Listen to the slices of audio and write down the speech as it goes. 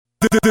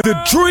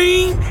The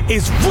dream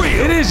is real.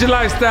 It is your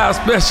lifestyle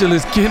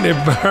specialist, Kenny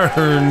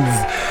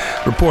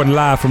Burns, reporting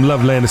live from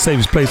Loveland, the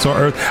safest place on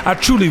earth. I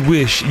truly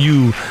wish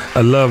you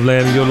a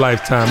Loveland in your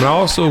lifetime. And I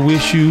also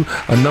wish you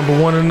a number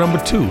one and number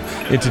two.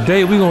 And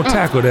today we're going to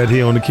tackle that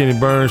here on the Kenny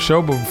Burns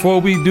Show. But before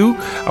we do,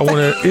 I want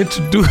to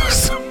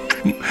introduce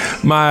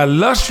my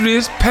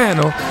illustrious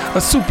panel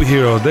of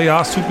superheroes. They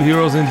are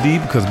superheroes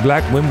indeed because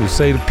black women will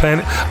save the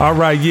planet. All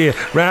right, yeah.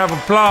 Round of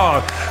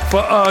applause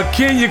for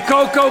Kenya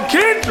Coco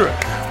Kendra.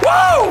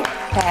 Woo!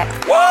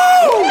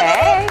 Woo!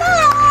 Hey.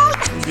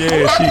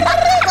 Yeah,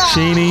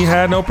 she ain't even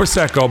had no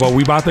Prosecco, but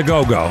we about to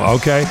go,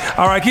 okay?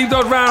 All right, keep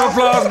those round of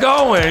applause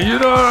going. You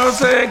know what I'm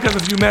saying? Because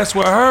if you mess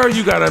with her,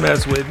 you got to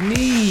mess with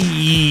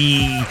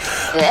me.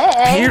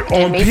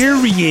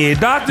 Period.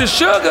 Dr.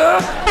 Sugar.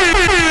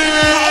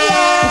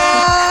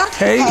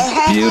 Hey,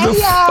 beautiful.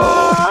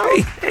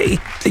 Hey,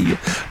 how you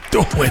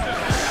doing?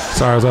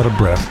 Sorry, I was out of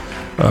breath.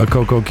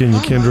 Coco Kenya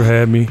Kendra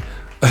had me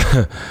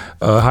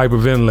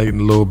hyperventilating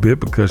a little bit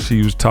because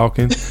she was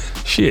talking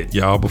shit,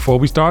 y'all, before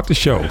we start the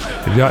show.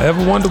 If y'all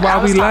ever wonder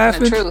why we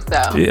laughing, the truth,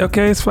 though. Yeah,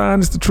 okay, it's fine,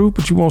 it's the truth,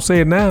 but you won't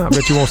say it now. I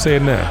bet you won't say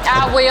it now.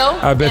 I will.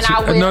 I bet you.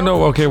 I will.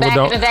 No, okay, well,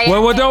 don't. No,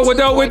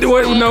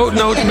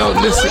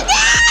 listen.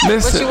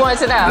 What you want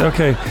to know?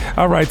 Okay,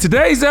 all right.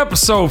 Today's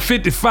episode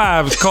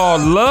 55 is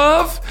called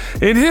Love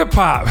and Hip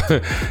Hop.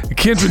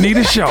 Kendra need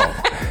a show.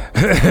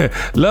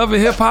 Love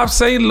and Hip Hop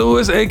St.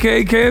 Louis,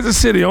 aka Kansas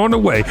City, on the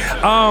way.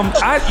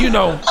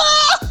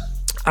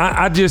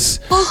 I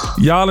just,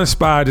 y'all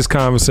inspired this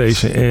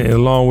conversation and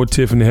along with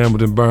Tiffany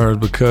Hamilton Burns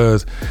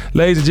because,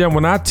 ladies and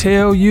gentlemen, when I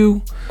tell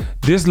you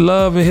this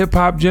love and hip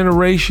hop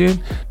generation,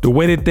 the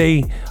way that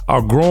they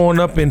are growing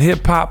up in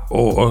hip hop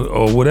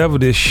or whatever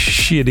this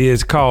shit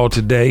is called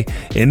today,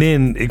 and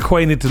then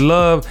equating it to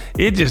love,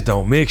 it just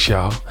don't mix,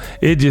 y'all.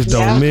 It just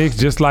don't mix,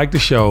 just like the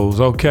shows,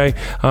 okay?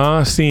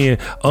 Seeing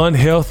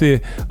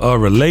unhealthy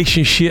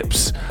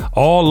relationships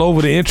all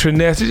over the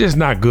internet, it's just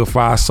not good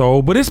for our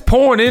soul, but it's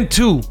pouring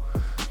into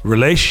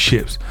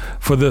relationships.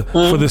 For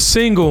the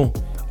single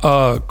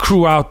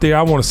crew out there,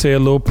 I want to say a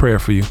little prayer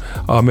for you.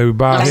 May we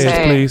bow our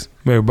heads, please?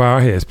 May we bow our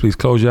heads, please.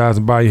 Close your eyes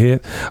and bow your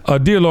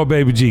head. Dear Lord,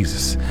 baby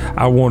Jesus,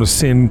 I want to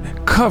send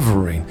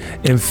covering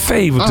and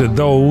favor to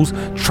those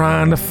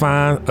trying to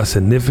find a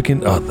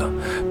significant other.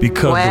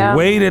 Because the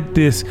way that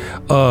this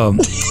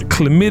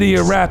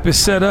chlamydia rap is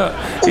set up,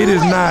 it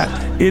is not,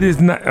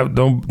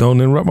 don't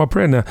interrupt my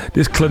prayer now.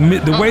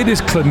 The way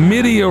this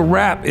chlamydia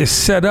rap is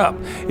set up,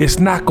 it's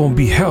not going to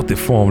be healthy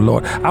for them,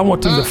 Lord. I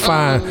want them to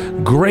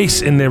find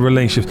grace in their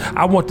relationships.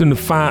 I want them to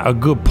find a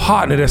good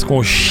partner that's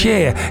going to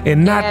share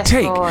and not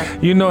take. Lord.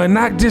 You know, and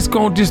not just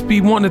gonna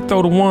be wanting to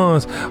throw the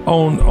ones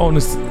on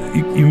this.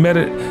 You met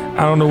it.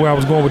 I don't know where I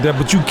was going with that,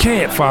 but you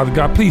can't, Father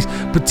God. Please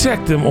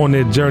protect them on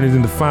their journeys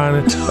into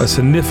finding a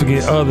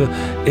significant other,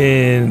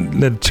 and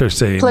let the church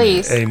say,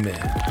 please, amen.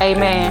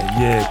 Amen.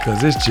 Yeah,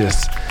 because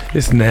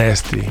it's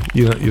nasty.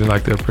 You don't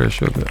like that prayer,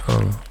 Sugar?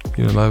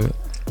 You don't love it?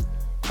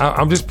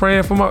 I'm just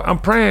praying I'm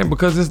praying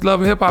because this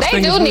love and hip hop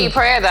thing. They do need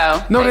prayer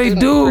though. No, they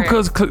do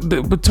because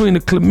between the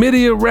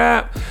chlamydia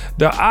rap,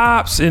 the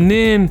ops, and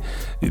then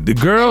the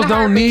girls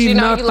don't need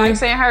nothing. You like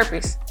saying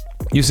herpes.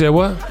 You said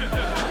what?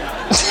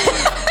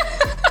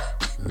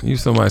 You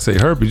somebody say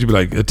herpes, you be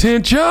like,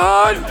 attention!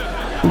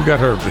 Who got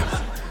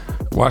herpes?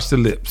 Watch the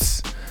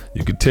lips.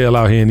 You can tell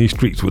out here in these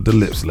streets with the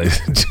lips,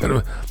 ladies and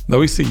gentlemen. No,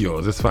 we see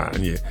yours. It's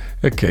fine. Yeah.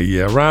 Okay.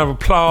 Yeah. Round of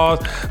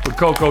applause for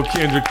Coco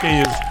Kendra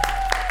Kenya's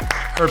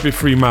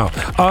herpes-free mouth.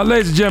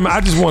 Ladies and gentlemen,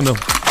 I just want to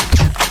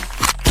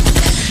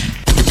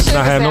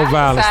not have no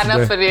violence sign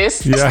today. Up for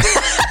this. Yeah.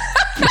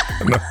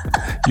 No,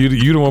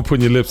 you don't want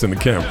putting your lips in the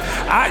camera.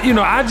 I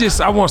want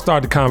to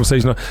start the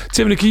conversation.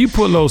 Tiffany, can you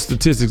pull those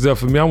statistics up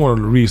for me? I want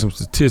to read some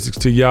statistics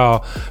to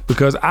y'all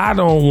because I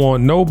don't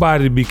want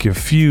nobody to be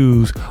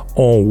confused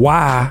on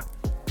why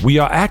we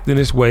are acting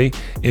this way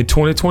in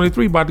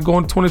 2023, about to go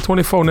into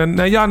 2024.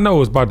 Now y'all know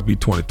it's about to be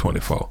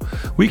 2024.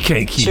 We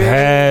can't keep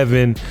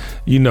having,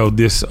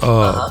 this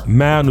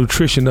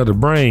malnutrition of the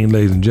brain,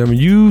 ladies and gentlemen.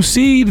 You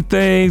see the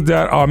things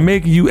that are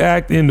making you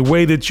act in the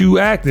way that you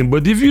acting.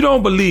 But if you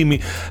don't believe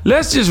me,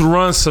 let's just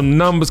run some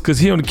numbers because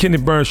here on the Kenny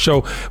Burns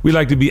Show, we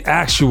like to be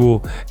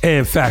actual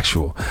and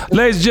factual.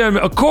 Ladies and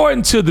gentlemen,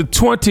 according to the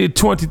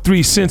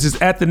 2023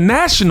 census at the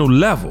national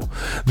level,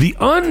 the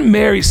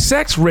unmarried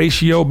sex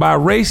ratio by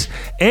race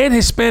and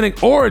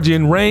Hispanic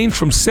origin range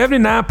from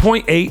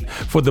 79.8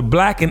 for the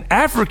Black and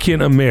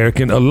African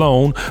American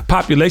alone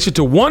population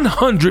to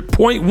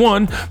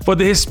 100.1 for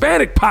the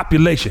Hispanic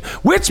population,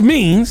 which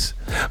means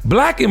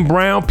Black and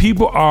brown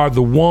people are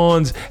the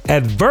ones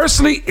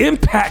adversely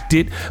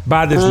impacted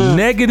by this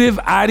negative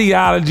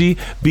ideology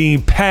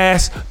being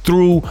passed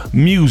through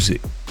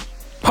music.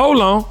 Hold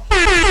on.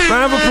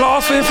 Round of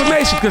applause for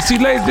information, because see,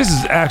 ladies, this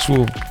is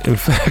actual and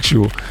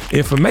factual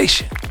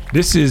information.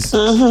 This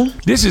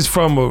is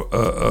from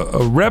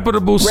a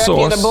reputable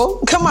source.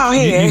 Come on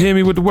here. You hear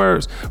me with the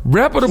words?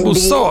 Reputable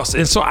source.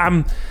 And so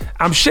I'm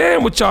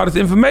sharing with y'all this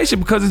information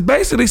because it's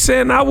basically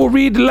saying I will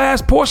read the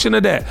last portion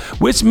of that,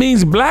 which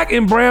means black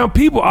and brown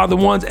people are the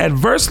ones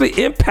adversely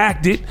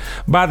impacted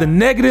by the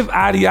negative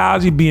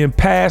ideology being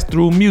passed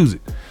through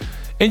music.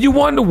 And you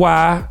wonder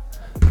why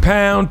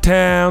Pound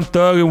Town,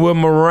 thugging with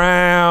them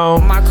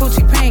around. My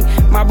coochie pink,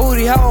 my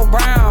booty hole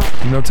brown.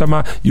 You know what I'm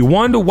talking about? You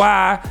wonder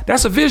why.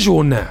 That's a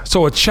visual now.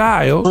 So a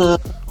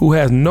child who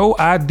has no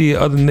idea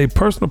other than their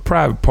personal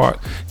private part,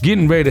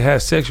 getting ready to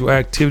have sexual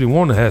activity,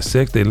 want to have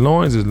sex, their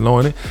loins is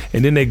loining,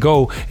 and then they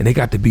go and they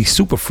got to be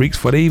super freaks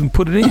before they even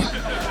put it in.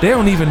 They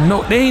don't even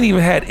know. They ain't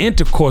even had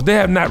intercourse. They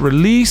have not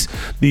released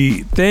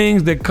the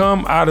things that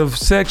come out of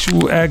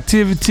sexual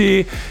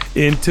activity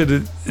into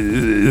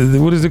the,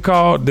 what is it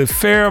called? The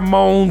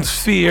pheromone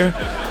sphere.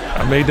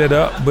 I made that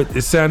up, but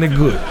it sounded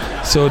good.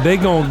 So they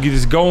gonna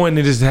just go in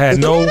and just had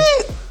no.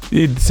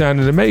 It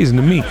sounded amazing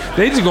to me.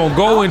 They just gonna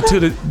go into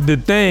the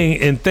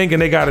thing and thinking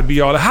they gotta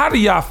be all that. How do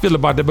y'all feel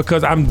about that?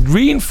 Because I'm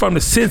reading from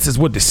the census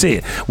what they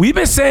said. We've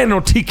been saying it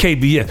on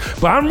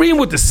TKBS, but I'm reading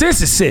what the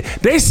census said.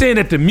 They saying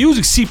that the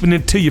music's seeping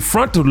into your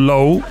frontal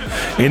lobe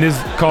and it's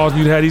causing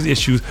you to have these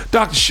issues.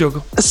 Dr.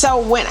 Sugar. So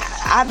when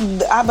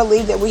I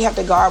believe that we have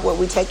to guard what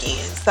we take in.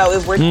 So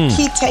if we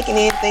keep taking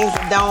in things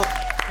that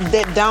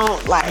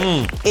don't like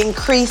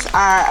increase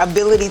our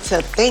ability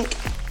to think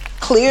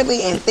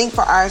clearly and think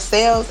for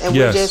ourselves, and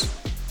we're just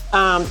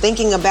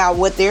thinking about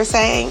what they're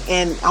saying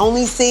and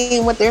only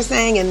seeing what they're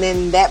saying, and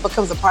then that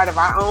becomes a part of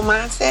our own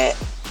mindset,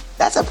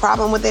 that's a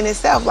problem within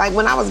itself. Like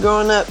when I was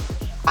growing up,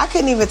 I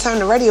couldn't even turn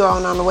the radio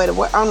on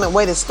the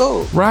way to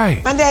school.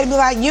 Right. My dad'd be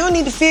like, you don't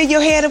need to fill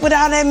your head up with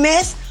all that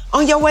mess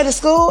on your way to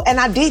school,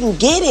 and I didn't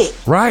get it.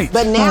 Right.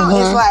 But now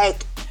it's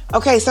like,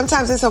 okay,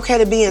 sometimes it's okay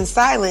to be in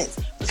silence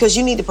because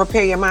you need to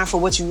prepare your mind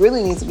for what you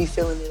really need to be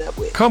filling it up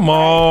with. Come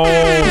on.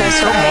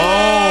 Come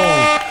on.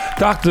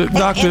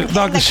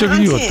 Dr. Sugar,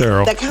 you a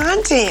thorough. The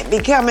content be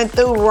coming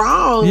through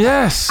wrong.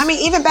 Yes. I mean,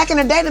 even back in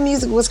the day, the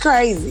music was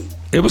crazy.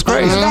 It was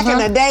crazy. Back in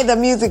the day, the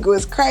music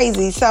was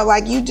crazy. So,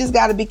 like, you just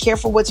got to be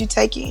careful what you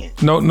take in.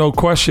 No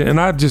question.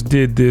 And I just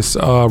did this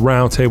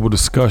roundtable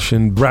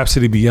discussion,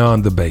 Rhapsody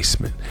Beyond the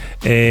Basement.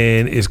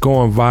 And it's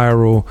going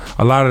viral.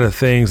 A lot of the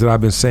things that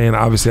I've been saying,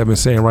 obviously I've been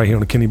saying right here on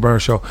the Kenny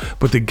Burns Show.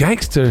 But the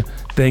gangster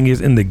thing is,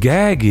 and the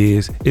gag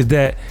is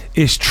that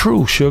it's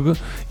true, Sugar.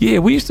 Yeah,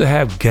 we used to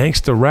have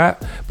gangster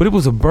rap, but it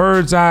was a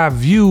bird's eye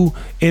view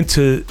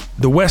into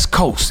the West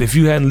Coast. If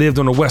you hadn't lived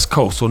on the West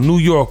Coast or New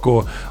York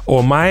or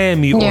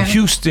Miami or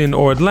Houston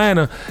or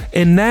Atlanta,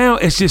 and now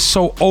it's just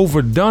so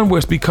overdone where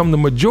it's become the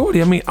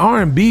majority. I mean,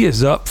 R&B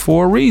is up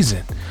for a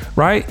reason,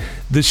 right?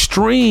 The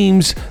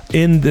streams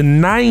in the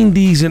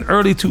 90s and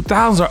early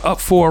 2000s are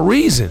up for a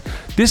reason.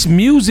 This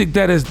music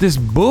that is this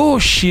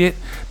bullshit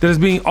that is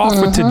being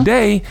offered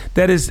today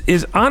that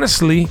is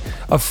honestly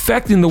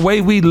affecting the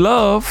way we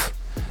love,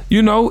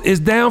 you know,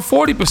 is down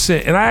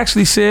 40%. And I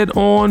actually said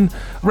on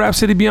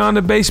Rhapsody Beyond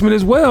the Basement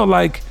as well,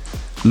 like,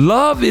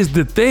 love is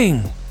the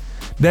thing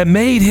that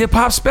made hip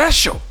hop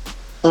special.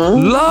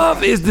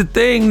 Love is the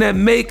thing that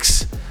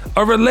makes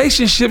a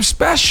relationship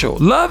special.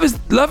 Love is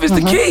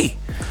the key.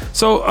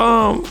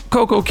 So,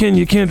 Coco,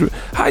 Kenya, Kendra,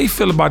 how you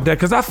feel about that?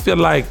 Because I feel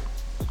like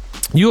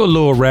you a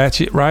little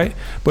ratchet, right?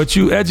 But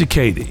you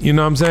educated, you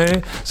know what I'm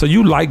saying? So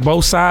you like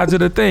both sides of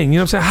the thing, you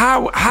know what I'm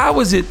saying? How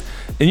is it,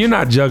 and you're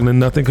not juggling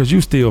nothing because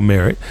you still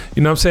married,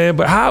 you know what I'm saying?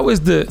 But how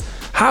is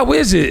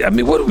it? I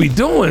mean, what are we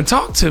doing?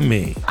 Talk to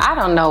me. I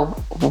don't know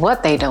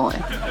what they doing.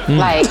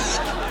 Like,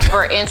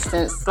 for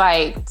instance,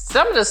 like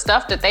some of the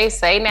stuff that they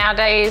say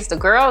nowadays, the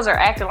girls are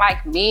acting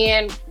like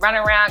men,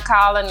 running around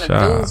calling the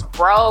dudes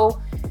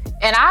bro.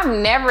 And I've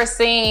never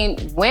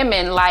seen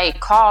women like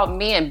call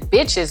men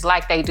bitches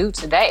like they do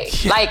today.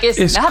 Yeah, like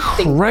it's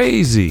nothing.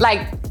 Crazy.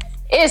 Like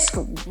it's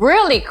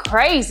really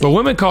crazy. But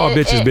women call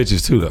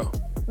bitches too, though.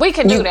 We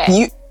can do that.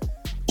 I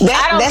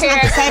don't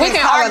care. We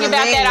can argue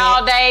about that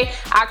all day.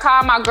 I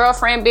call my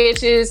girlfriend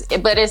bitches,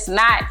 but it's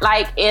not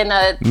like in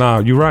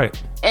a you're right.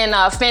 In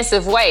an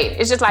offensive way.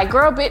 It's just like,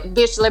 girl,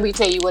 bitch, let me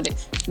tell you what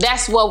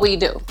that's what we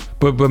do.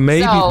 But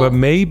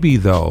maybe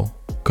though,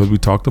 because we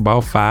talked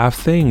about 5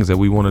 things that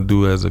we want to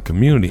do as a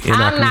community.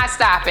 And I'm not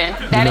stopping.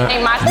 That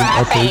ain't my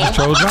 5 things.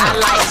 I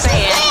like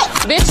saying,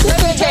 bitch,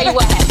 let me tell you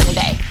what happened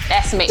today.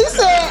 That's me. She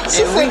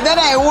said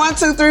that ain't 1,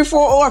 2, 3, 4,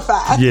 or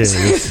 5. Yeah,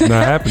 it's not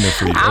happening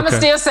for you. I'ma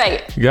still say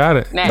it. Got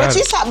it.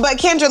 But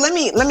Kendra, let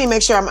me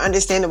make sure I'm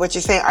understanding what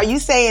you're saying. Are you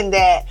saying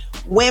that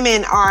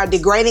women are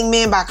degrading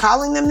men by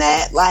calling them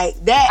that? Like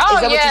that? Oh,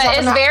 is that what you're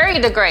talking about? very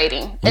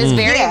degrading. It's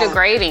very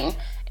degrading.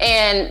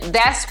 And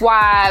that's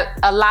why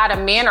a lot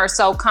of men are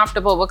so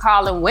comfortable with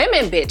calling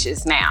women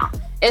bitches now.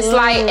 It's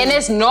like, and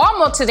it's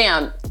normal to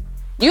them.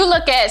 You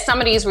look at some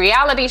of these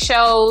reality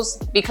shows,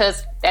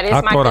 because that is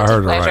my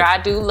guilty pleasure. Right.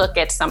 I do look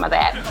at some of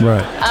that.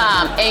 Right.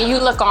 And you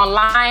look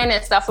online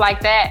and stuff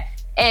like that,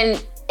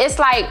 and it's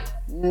like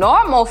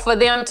normal for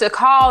them to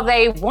call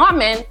their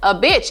woman a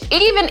bitch.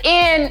 Even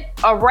in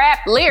a rap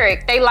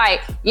lyric, they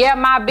like, yeah,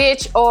 my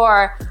bitch,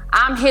 or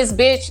I'm his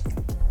bitch.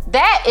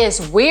 That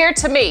is weird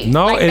to me.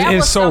 No, like,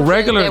 it's so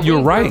regular.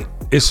 You're right.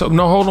 It's so,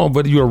 no, hold on,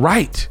 but you're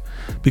right.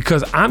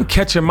 Because I'm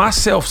catching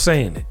myself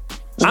saying it.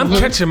 I'm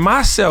catching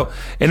myself.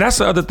 And that's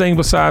the other thing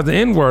besides the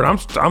N-word.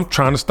 I'm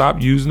trying to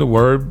stop using the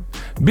word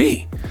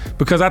B.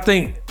 Because I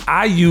think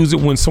I use it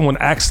when someone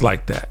acts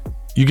like that.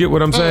 You get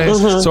what I'm saying?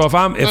 So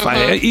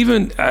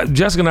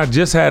Jessica and I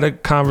just had a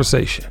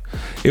conversation.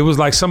 It was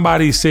like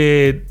somebody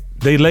said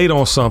they late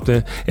on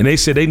something and they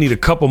said they need a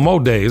couple more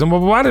days. I'm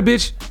like, why the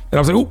bitch? And I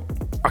was like, ooh,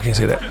 I can't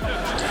say that.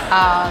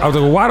 I was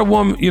like, well, why the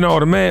woman, or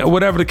the man, or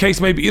whatever the case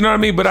may be, you know what I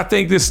mean? But I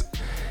think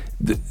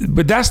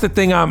but that's the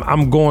thing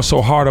I'm going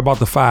so hard about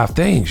the 5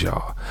 things,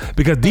 y'all.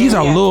 Because these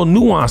are little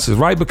nuances,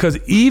 right? Because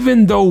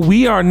even though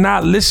we are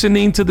not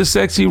listening to the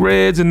Sexy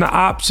Reds and the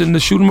Ops and the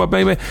Shoot 'em Up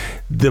Baby,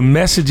 the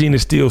messaging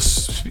is still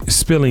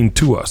spilling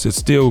to us. It's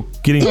still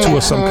getting to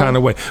us some kind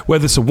of way.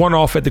 Whether it's a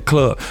one-off at the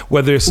club,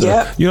 whether it's you know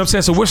what I'm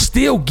saying? So we're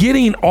still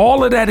getting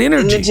all of that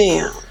energy. In the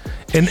gym.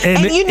 And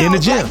in the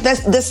gym.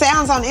 Like the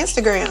sounds on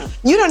Instagram,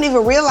 you don't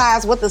even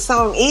realize what the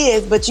song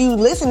is, but you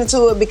listen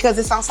to it because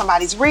it's on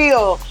somebody's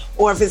reel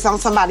or if it's on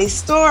somebody's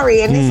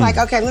story, and it's like,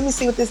 okay, let me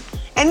see what this.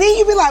 And then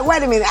you be like,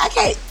 wait a minute, I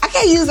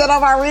can't use that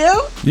on my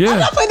reel. Yeah, I'm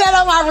not putting that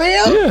on my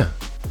reel. Yeah,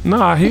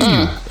 no, I hear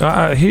you.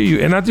 I hear you,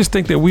 and I just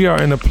think that we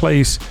are in a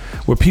place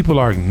where people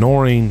are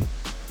ignoring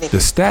the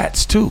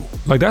stats too.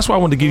 Like, that's why I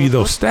wanted to give you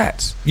those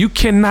stats. You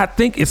cannot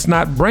think it's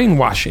not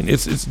brainwashing.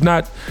 It's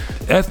not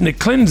ethnic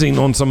cleansing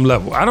on some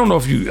level. I don't know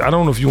if you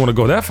want to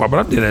go that far, but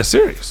I'm dead that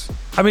serious.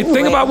 I mean,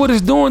 think about what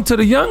it's doing to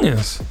the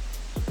youngins.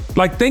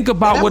 Like, think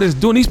about what it's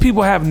doing. These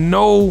people have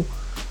no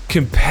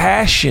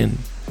compassion.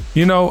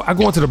 I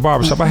go into the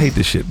barbershop. I hate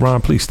this shit. Ron,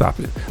 please stop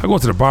it. I go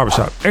into the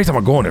barbershop. Every time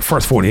I go in there,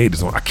 First 48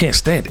 is on. I can't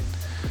stand it.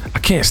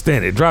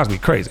 It drives me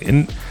crazy.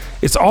 And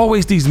it's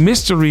always these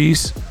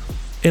mysteries.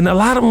 And a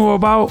lot of them are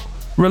about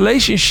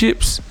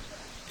relationships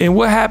and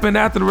what happened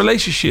after the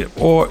relationship,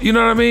 or you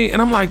know what I mean?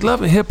 And I'm like,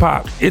 love and hip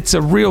hop, it's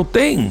a real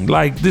thing.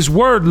 Like, this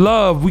word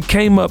love, we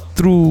came up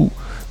through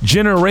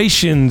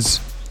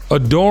generations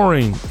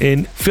adoring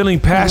and feeling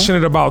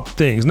passionate about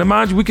things. Now,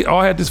 mind you, we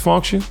all had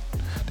dysfunction.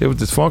 There was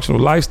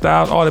dysfunctional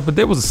lifestyle, all that, but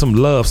there was some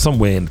love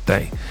somewhere in the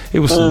thing. It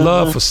was some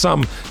love for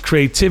some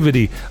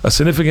creativity, a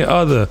significant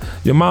other,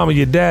 your mama,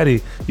 your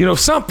daddy,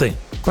 something.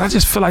 But I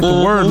just feel like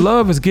the word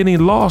love is getting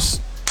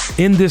lost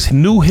in this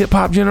new hip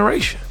hop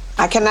generation.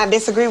 I cannot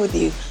disagree with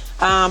you.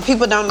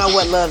 People don't know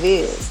what love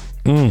is.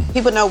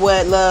 People know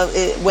what love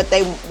is, what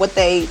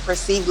they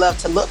perceive love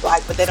to look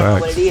like, but they don't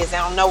know what it is. They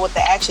don't know what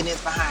the action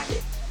is behind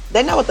it.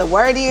 They know what the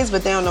word is,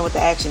 but they don't know what the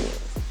action is.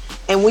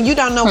 And when you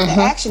don't know what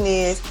the action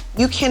is,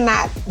 you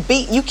cannot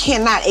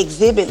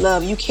exhibit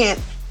love. You can't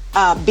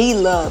be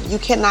love. You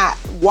cannot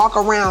walk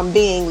around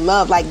being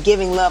love, like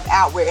giving love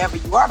out wherever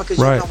you are, because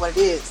you don't know what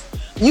it is.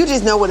 You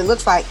just know what it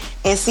looks like.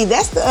 And see,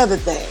 that's the other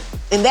thing.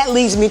 And that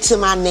leads me to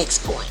my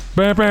next point.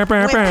 When people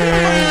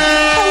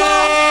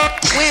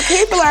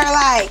are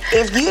like,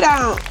 if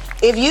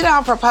you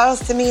don't propose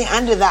to me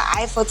under the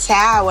Eiffel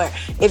Tower,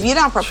 if you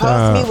don't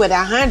propose to me with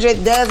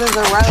 100 dozens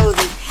of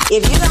roses,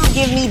 if you don't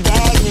give me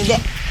bags and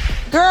that,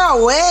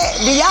 girl, what?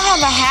 Do y'all have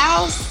a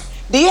house?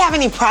 Do you have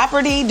any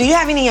property? Do you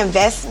have any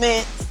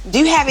investments? Do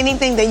you have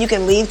anything that you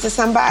can leave to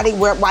somebody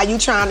while you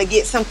trying to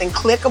get something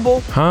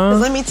clickable? Because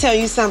let me tell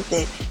you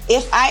something.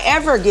 If I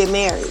ever get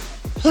married,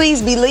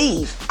 please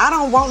believe, I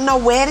don't want no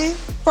wedding.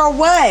 For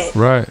what?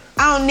 Right.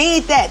 I don't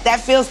need that.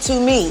 That feels to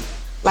me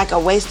like a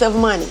waste of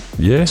money.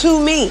 Yeah. To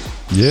me.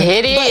 Yeah.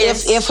 It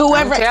is. If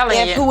whoever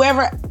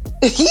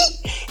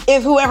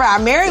I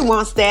marry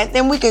wants that,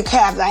 then we could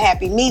have a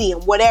happy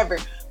medium, whatever.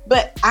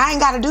 But I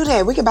ain't got to do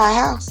that. We could buy a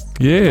house.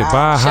 Yeah,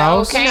 buy a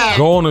house,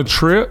 go on a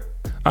trip.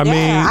 I mean,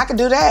 I could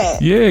do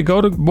that. Yeah, go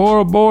to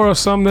Bora Bora or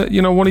something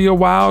that, one of your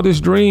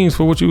wildest dreams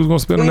for what you was going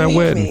to spend on that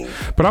wedding.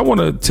 But I want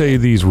to tell you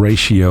these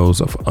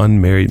ratios of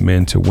unmarried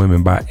men to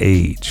women by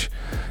age.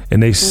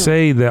 And they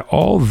say that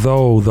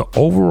although the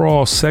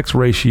overall sex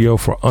ratio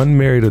for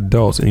unmarried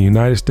adults in the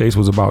United States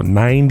was about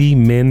 90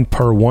 men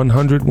per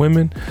 100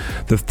 women,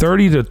 the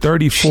 30 to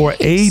 34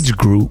 age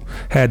group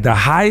had the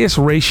highest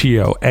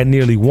ratio at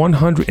nearly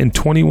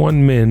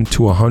 121 men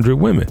to 100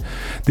 women.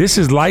 This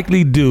is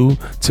likely due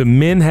to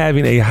men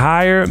having a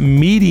higher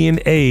median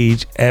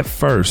age at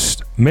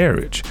first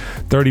marriage,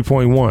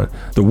 30.1.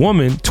 The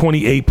woman,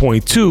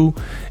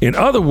 28.2. In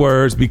other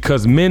words,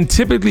 because men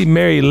typically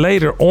marry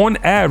later, on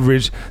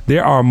average,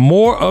 there are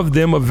more of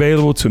them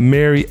available to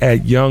marry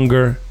at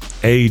younger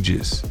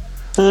ages.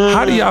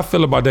 How do y'all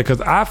feel about that?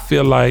 Because I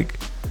feel like,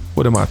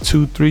 what am I,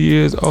 2-3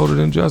 years older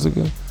than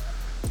Jessica?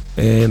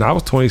 And I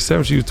was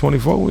 27, she was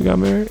 24 when we got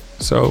married.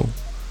 So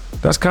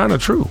that's kind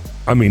of true.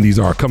 I mean, these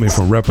are coming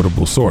from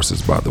reputable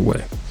sources, by the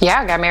way.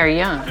 Yeah, I got married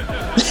young.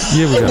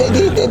 Yeah, we got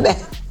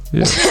married.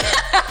 Yeah.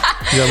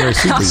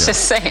 I was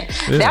just saying,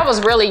 that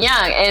was really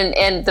young,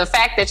 and the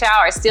fact that y'all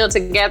are still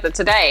together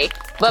today.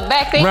 But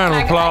back then, round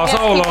of applause.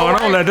 Hold on,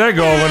 don't let that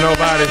go over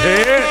nobody's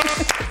head.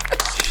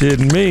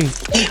 kidding me?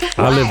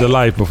 I lived a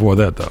life before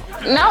that, though.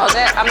 No,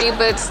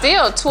 but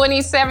still,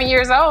 27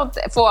 years old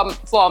for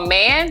a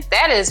man,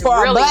 that is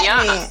For really a black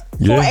young. man.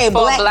 Yeah. For a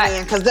black black-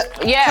 man. Because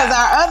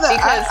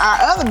Because- our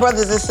other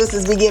brothers and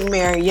sisters be getting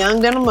married young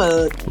than a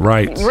mug.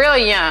 Right. Real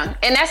young.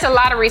 And that's a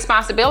lot of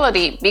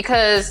responsibility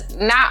because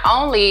not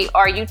only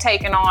are you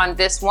taking on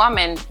this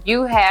woman,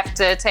 you have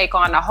to take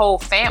on the whole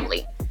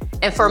family.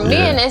 And for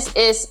men,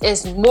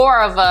 it's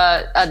more of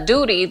a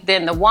duty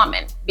than the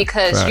woman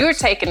because Facts. you're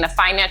taking the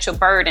financial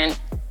burden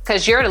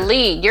because you're the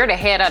lead, you're the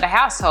head of the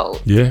household.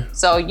 Yeah.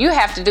 So you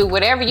have to do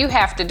whatever you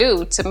have to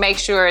do to make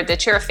sure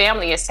that your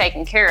family is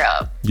taken care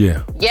of.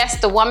 Yeah. Yes,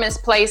 the woman's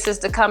place is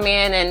to come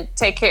in and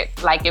take care,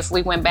 like if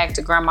we went back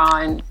to grandma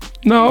and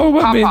No,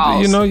 I mean,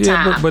 Papa's you know,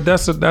 yeah, time. but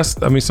that's.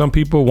 I mean, some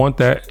people want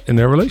that in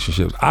their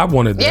relationships. I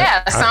wanted that.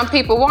 yeah, some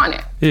people want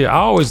it. Yeah, I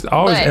always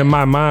But- in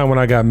my mind when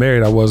I got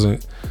married, I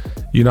wasn't.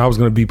 You know, I was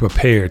going to be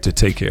prepared to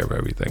take care of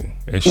everything,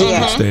 and she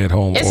would stay at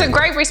home. It's a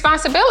great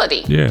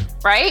responsibility. Yeah.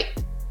 Right?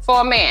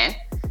 For a man.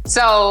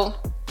 So,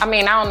 I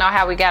mean, I don't know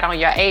how we got on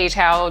your age,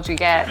 how old you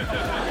got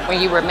when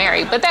you were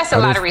married, but that's a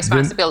lot of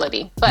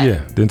responsibility. But Yeah,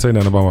 didn't say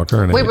nothing about my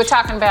current we age. were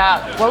talking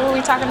about, what were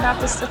we talking about,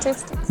 the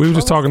statistics? We were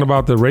just talking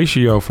about the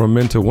ratio from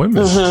men to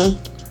women.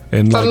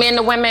 And For like, men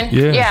to women?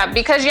 Yeah.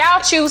 Because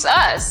y'all choose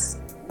us.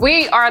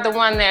 We are the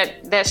one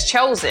that's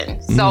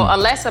chosen. So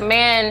unless a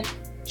man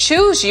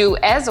choose you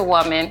as a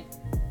woman,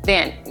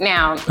 then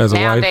As a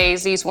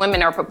nowadays these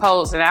women are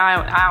proposing.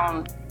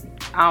 I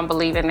don't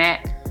believe in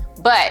that.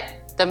 But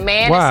the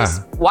man Why?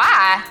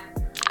 why?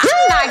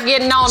 I'm not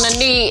getting on the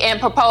knee and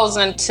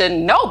proposing to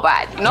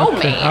nobody, no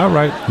man. all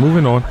right,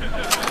 moving on.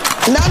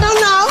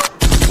 No.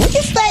 We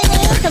can stay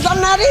there because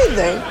I'm not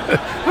either.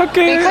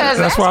 Okay, Because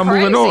that's why I'm that's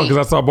moving on crazy.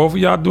 because I saw both of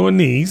y'all doing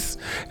these,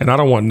 and I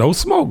don't want no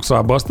smoke, so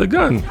I bust a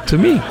gun to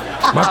me.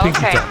 My pinky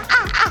Okay. toe.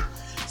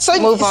 So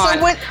Move on.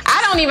 So what,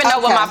 I don't even know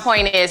what Okay. my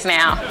point is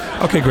now.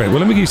 Okay, great. Well,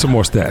 let me give you some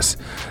more stats.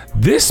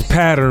 This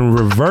pattern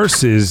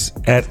reverses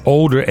at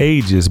older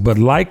ages, but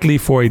likely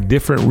for a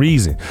different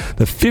reason.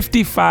 The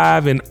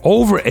 55 and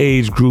over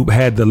age group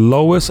had the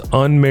lowest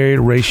unmarried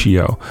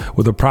ratio,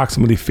 with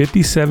approximately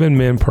 57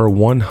 men per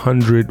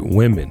 100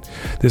 women.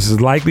 This is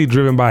likely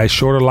driven by a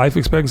shorter life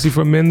expectancy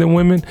for men than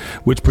women,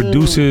 which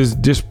produces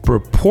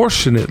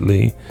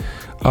disproportionately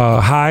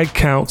high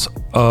counts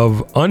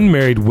of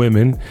unmarried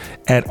women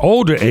at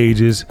older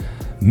ages,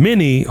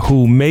 many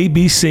who may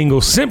be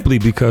single simply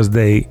because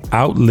they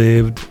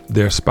outlived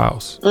their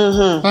spouse.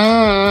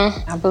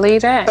 I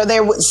believe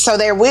that. so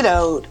they're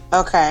widowed.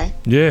 Okay.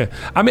 Yeah.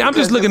 I mean, I'm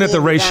just Because looking the at the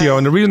men ratio, died.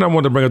 and the reason I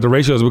wanted to bring up the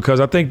ratio is because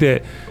I think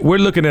that we're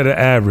looking at an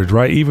average,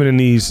 right? Even in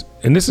these,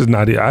 and this is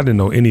not it. I didn't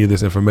know any of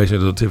this information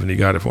until Tiffany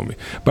got it for me.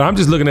 But I'm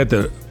just looking at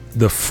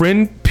the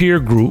friend peer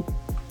group,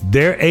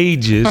 their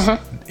ages,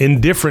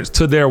 indifference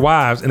to their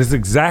wives, and it's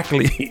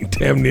exactly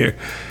damn near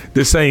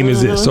the same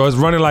as this. So it's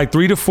running like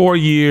 3 to 4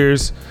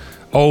 years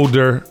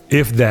older,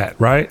 if that,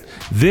 right?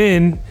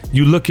 Then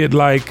you look at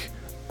like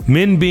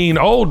men being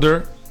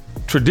older.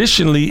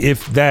 Traditionally,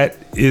 if that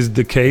is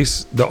the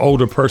case, the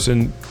older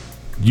person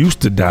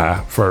used to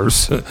die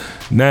first.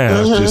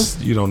 Now it's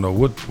just, you don't know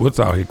what's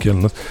out here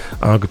killing us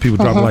because people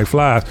dropping like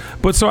flies.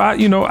 But so I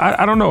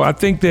don't know. I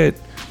think that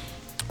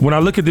when I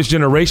look at this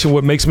generation,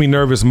 what makes me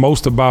nervous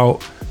most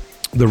about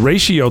the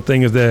ratio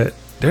thing is that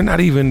they're not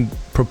even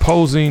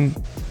proposing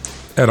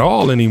at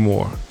all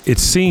anymore. It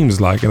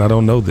seems like, and I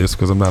don't know this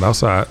because I'm not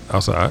outside,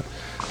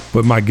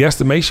 but my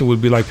guesstimation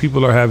would be like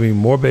people are having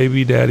more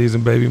baby daddies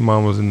and baby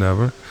mamas than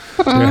ever.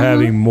 They're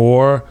having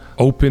more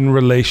open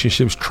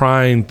relationships,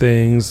 trying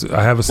things.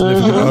 I have a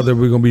significant other.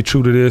 We're going to be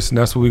true to this, and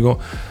that's what we're going.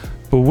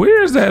 But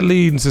where is that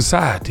leading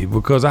society?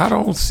 Because I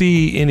don't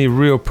see any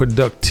real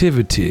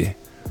productivity.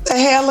 The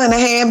hell in a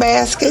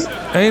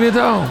handbasket. Ain't it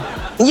though?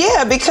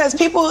 Yeah, because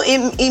people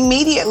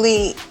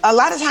immediately, a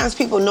lot of times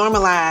people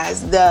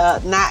normalize the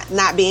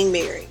not being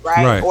married,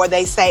 right? Right. Or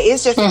they say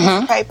it's just a piece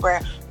of paper,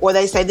 or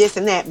they say this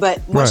and that. But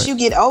once Right. you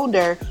get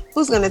older,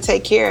 who's going to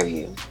take care of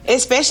you?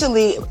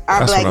 Especially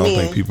our That's black what I don't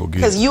men. think people get.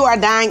 Because you are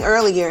dying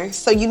earlier,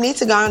 so you need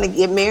to go on and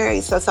get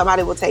married so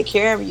somebody will take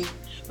care of you.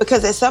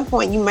 Because at some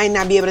point you may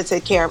not be able to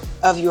take care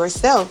of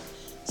yourself.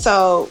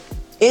 So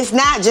it's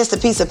not just a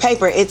piece of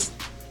paper.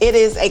 It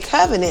is a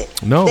covenant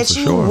that for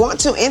you sure. want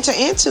to enter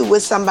into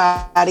with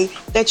somebody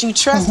that you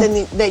trust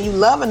and that you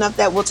love enough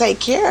that will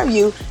take care of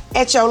you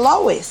at your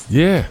lowest.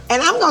 Yeah.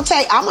 And I'm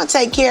gonna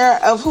take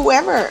care of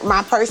whoever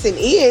my person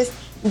is,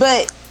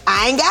 but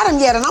I ain't got him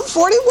yet, and I'm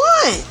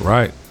 41.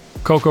 Right.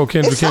 Coco, It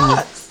Kendra, Kenya.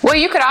 sucks. Well,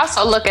 you could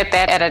also look at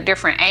that at a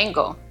different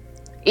angle.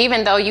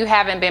 Even though you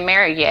haven't been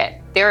married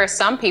yet, there are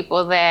some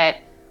people that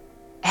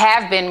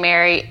have been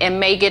married and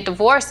may get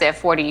divorced at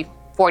 40,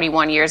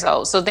 41 years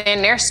old. So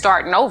then they're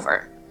starting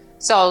over.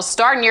 So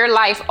starting your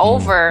life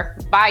over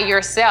by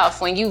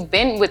yourself when you've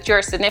been with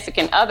your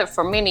significant other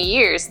for many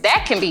years,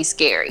 that can be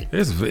scary.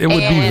 It would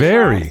be And-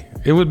 very.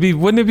 It would be.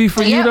 Wouldn't it be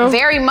for you Yeah, though?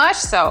 very much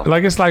so.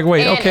 Like it's like,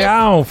 wait, And okay, it's- I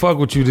don't fuck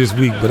with you this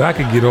week, but I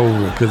could get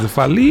over it because if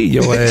I leave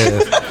your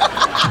ass,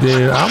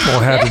 then I'm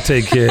gonna have to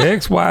take care of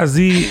X, Y,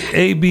 Z,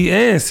 A, B,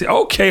 and C.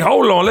 Okay,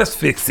 hold on, let's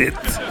fix it.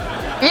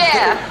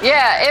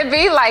 Yeah, it'd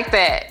be like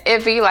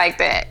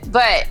that.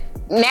 But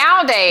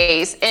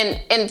nowadays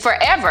and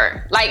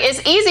forever, like it's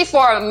easy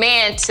for a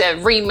man to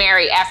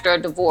remarry after a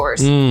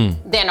divorce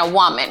than a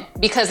woman,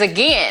 because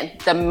again,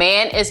 the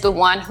man is the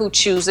one who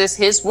chooses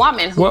his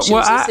woman, who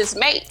chooses his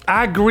mate.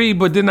 I agree,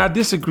 but then I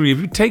disagree. If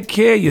you take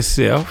care of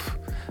yourself,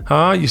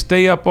 you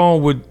stay up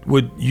on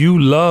what you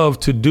love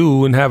to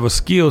do and have a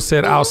skill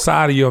set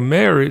outside of your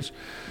marriage,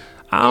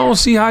 I don't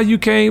see how you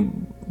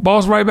can't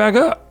boss right back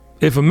up.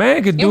 If a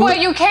man could do it. Well,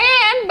 you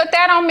can, but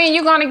that don't mean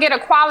you're gonna get a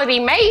quality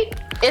mate.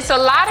 It's a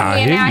lot of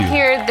men out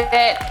here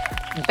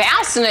that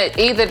bouncing it.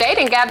 Either they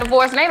didn't got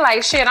divorced and they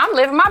like, shit, I'm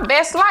living my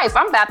best life.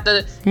 I'm about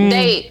to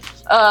date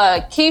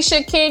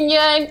Keisha,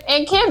 Kenya,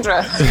 and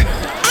Kendra.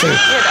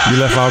 You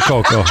left out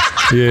Coco.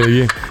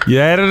 Yeah. You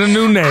added a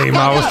new name.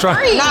 I was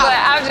trying.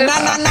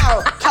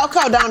 No.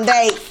 Coco don't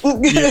date.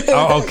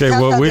 Okay,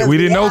 well, we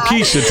didn't know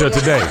Keisha till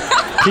today.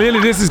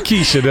 Clearly, this is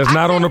Keisha. That's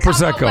not on the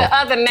Prosecco. With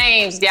other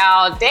names,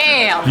 y'all.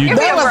 Damn.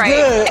 That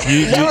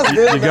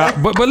was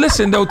good. But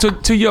listen, though,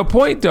 to your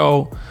point,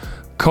 though,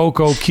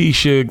 Coco,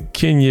 Keisha,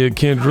 Kenya,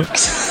 Kendra,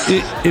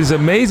 it is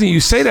amazing you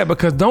say that,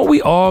 because don't we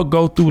all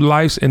go through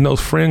life in those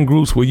friend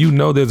groups where you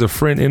know there's a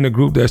friend in the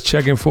group that's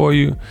checking for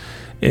you,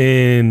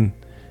 and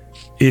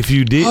if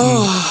you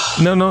didn't,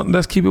 no,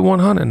 let's keep it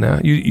 100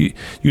 now. You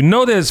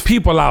know there's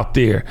people out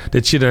there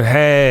that you'd have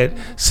had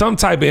some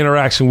type of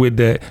interaction with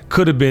that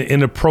could have been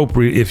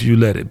inappropriate if you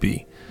let it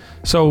be.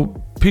 So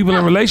people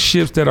in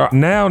relationships that are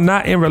now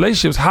not in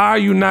relationships, how are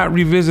you not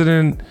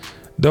revisiting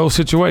those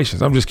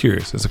situations? I'm just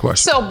curious. That's a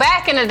question. So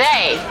back in the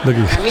day, let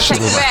me take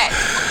you back,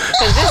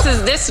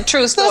 because this is a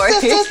true story.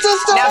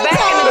 Now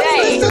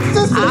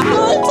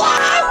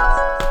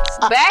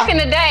back in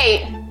the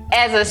day,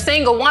 as a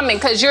single woman,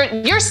 because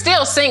you're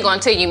still single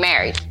until you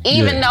married,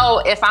 even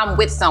though if I'm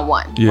with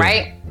someone,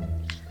 right?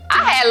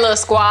 I had a little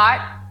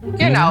squad,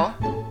 you know.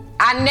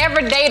 I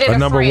never dated a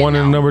number friend, one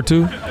and a number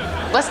two.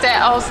 What's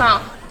that old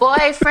song?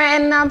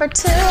 Boyfriend number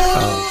two.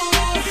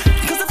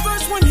 Cause the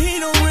first one, he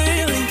don't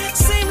really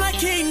seem like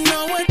he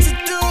know what to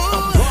do.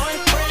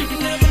 Boyfriend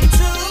number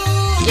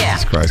two. Yeah.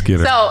 Jesus Christ, get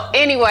her. So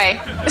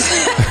anyway,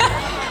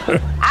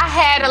 I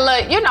had a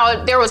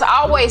little, there was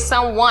always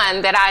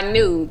someone that I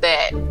knew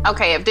that,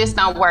 okay, if this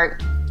don't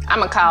work, I'm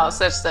gonna call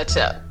such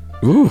up.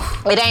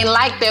 Oof. It ain't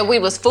like that we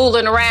was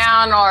fooling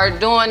around or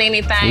doing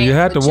anything. Well, you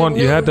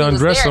had to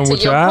undress him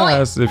with your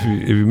eyes. If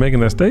you're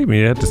making that statement,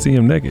 you had to see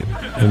him naked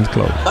in his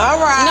clothes. All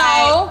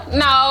right.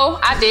 No,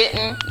 I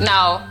didn't.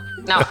 No.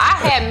 I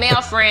had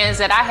male friends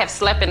that I have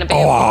slept in the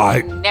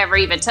bed with, never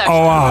even touched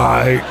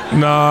them.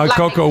 Nah, like,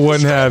 Coco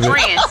wouldn't have it.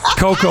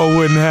 Coco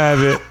wouldn't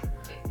have it.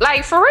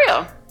 Like, for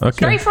real. Okay.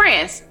 Straight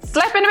friends.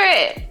 Slept in the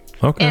bed.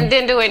 Okay. And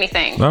didn't do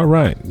anything. All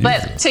right.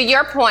 But to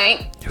your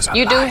point,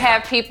 you do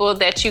have people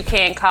that you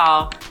can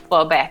call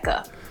for a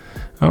backup.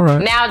 All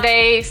right.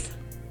 Nowadays,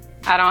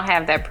 I don't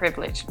have that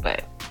privilege,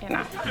 but,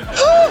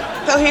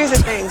 So here's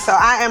the thing. So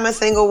I am a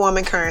single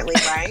woman currently,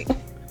 right?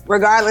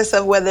 Regardless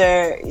of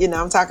whether,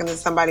 I'm talking to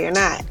somebody or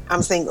not,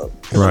 I'm single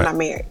because I'm not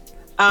married.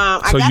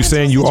 So you're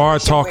saying you are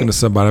talking to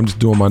somebody? I'm just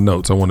doing my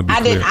notes. I want to be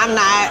clear. I'm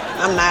not.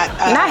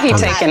 Now he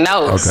taking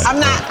notes. Okay. I'm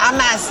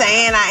not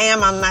saying I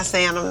am. I'm not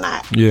saying I'm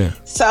not. Yeah.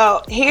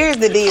 So here's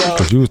the deal.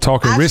 Because you was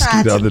talking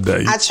risky the other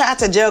day. I tried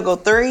to juggle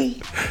 3.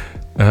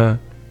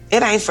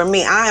 It ain't for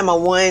me. I am a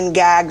one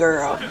guy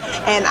girl,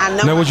 and I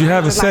know. Now, was you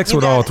having sex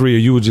with all 3, or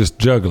you were just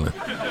juggling?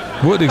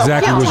 What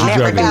exactly was you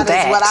juggling?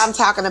 This is what I'm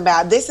talking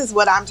about. This is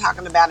what I'm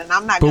talking about, and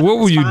I'm not. But what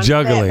were you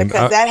juggling?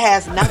 Because that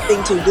has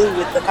nothing to do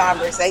with the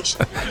conversation.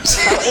 So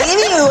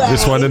anyway,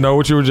 just wanted to know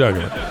what you were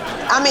juggling.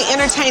 I mean,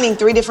 entertaining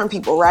 3 different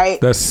people, right?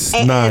 That's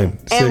 9.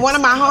 And one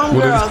of my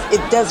homegirls,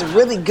 it does a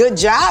really good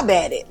job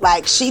at it.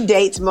 Like, she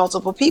dates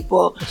multiple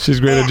people. She's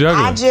great at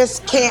juggling. I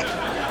just can't.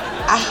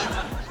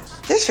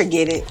 Just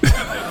forget it.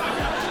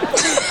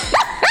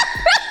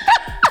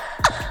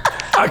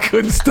 I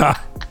couldn't stop.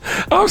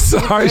 I'm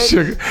sorry,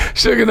 Sugar.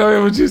 Sugar, no,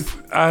 it was just,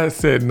 I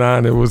said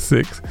 9, it was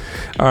 6.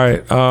 All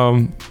right,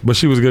 but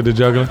she was good at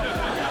juggling?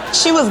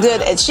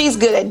 She's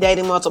good at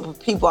dating multiple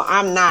people.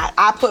 I'm not.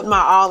 I put my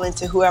all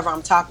into whoever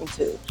I'm talking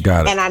to.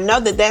 Got it. And I know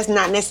that that's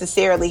not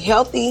necessarily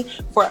healthy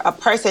for a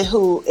person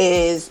who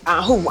is,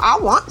 who I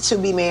want to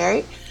be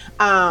married.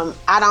 I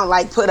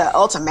don't put an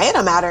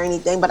ultimatum out or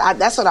anything, but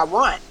that's what I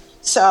want.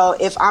 So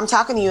if I'm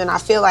talking to you and I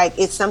feel like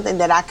it's something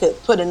that I could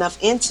put enough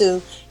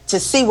into to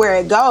see where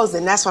it goes,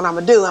 then that's what I'm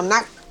gonna do.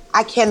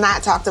 I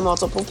cannot talk to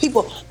multiple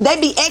people. They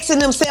be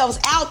Xing themselves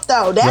out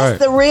though. That's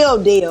the real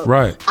deal.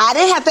 Right. I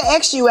didn't have to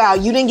X you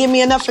out. You didn't give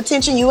me enough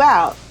attention, you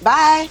out.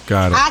 Bye.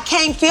 Got it. I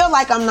can't feel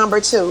like I'm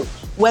number 2.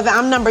 Whether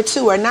I'm number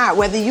 2 or not,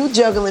 whether you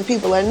juggling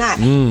people or not,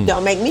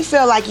 don't make me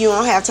feel like you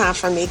don't have time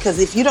for me, because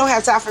if you don't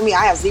have time for me,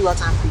 I have 0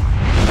 time for you.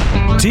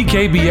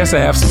 TKBS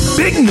apps,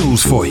 big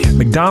news for you.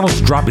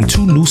 McDonald's dropping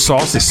 2 new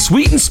sauces,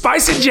 sweet and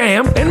spicy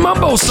jam and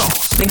mumbo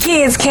sauce. The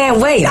kids can't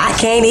wait. I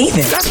can't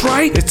either. That's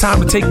right. It's time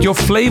to take your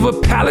flavor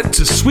palette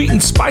to sweet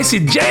and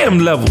spicy jam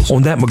levels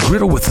on that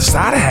McGriddle with a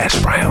side of hash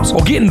browns.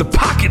 Or get in the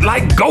pocket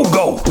like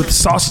Go-Go with the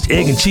sausage,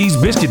 egg, and cheese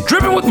biscuit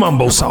dripping with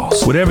mumbo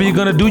sauce. Whatever you're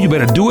gonna do, you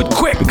better do it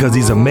quick because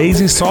these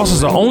amazing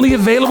sauces are only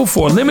available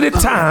for a limited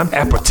time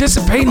at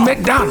participating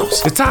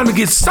McDonald's. It's time to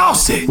get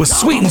saucy with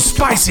sweet and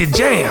spicy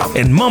jam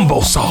and mumbo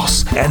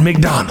sauce at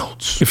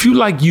McDonald's. If you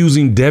like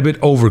using debit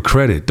over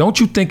credit, don't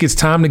you think it's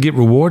time to get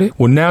rewarded?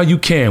 Well, now you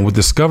can with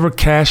Discover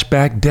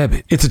Cashback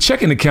Debit. It's a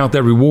checking account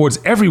that rewards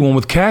everyone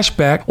with cash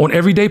back on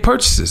everyday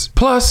purchases,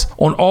 plus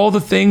on all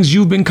the things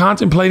you've been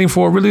contemplating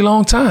for a really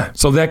long time.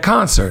 So that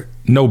concert,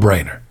 no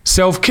brainer.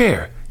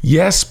 Self-care,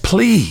 yes,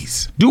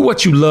 please. Do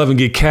what you love and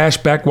get cash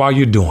back while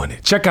you're doing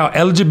it. Check out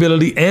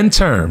eligibility and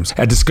terms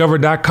at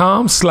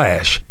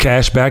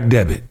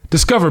discover.com/cashbackdebit.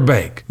 Discover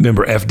Bank,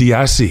 member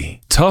FDIC.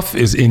 Tough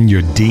is in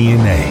your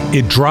DNA.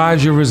 It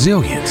drives your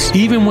resilience.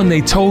 Even when they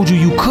told you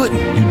you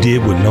couldn't, you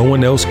did what no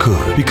one else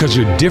could because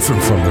you're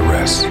different from the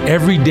rest.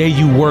 Every day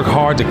you work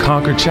hard to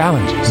conquer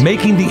challenges,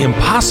 making the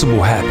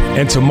impossible happen.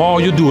 And tomorrow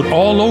you'll do it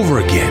all over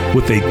again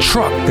with a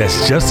truck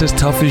that's just as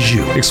tough as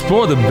you.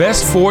 Explore the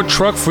best Ford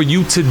truck for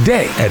you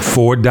today at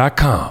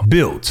Ford.com.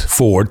 Built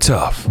Ford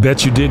Tough.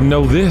 Bet you didn't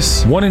know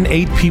this. 1 in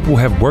 8 people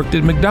have worked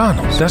at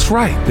McDonald's. That's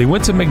right. They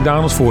went to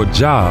McDonald's for a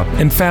job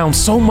and found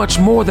so much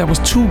more that was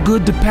too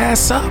good to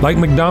pass up. Like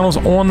McDonald's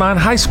online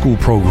high school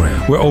program,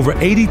 where over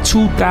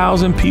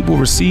 82,000 people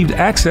received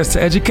access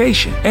to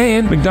education.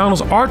 And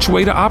McDonald's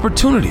Archway to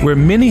Opportunity, where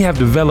many have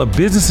developed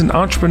business and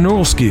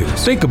entrepreneurial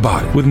skills. Think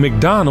about it. With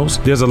McDonald's,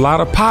 there's a lot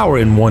of power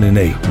in 1 in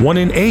 8. 1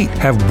 in 8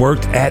 have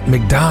worked at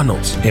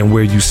McDonald's. And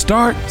where you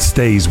start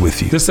stays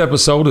with you. This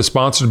episode is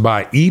sponsored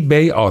by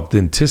eBay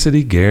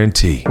Authenticity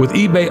Guarantee. With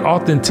eBay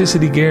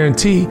Authenticity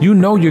Guarantee, you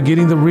know you're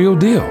getting the real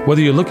deal.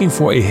 Whether you're looking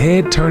for a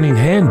head-turning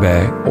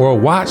handbag or a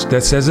watch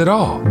that says it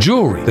all,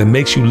 jewelry that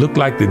makes you look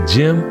like the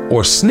gym,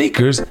 or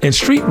sneakers and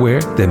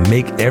streetwear that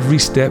make every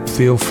step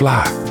feel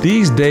fly.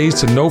 These days,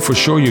 to know for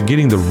sure you're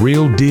getting the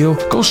real deal,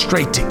 go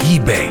straight to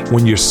eBay.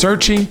 When you're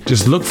searching,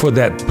 just look for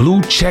that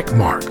blue check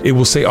mark. It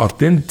will say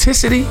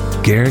Authenticity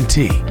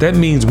Guarantee. That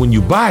means when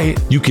you buy it,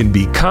 you can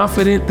be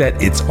confident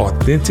that it's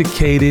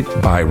authenticated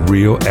by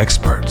real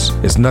experts.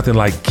 It's nothing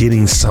like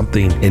getting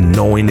something and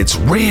knowing it's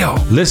real.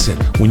 Listen,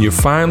 when you're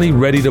finally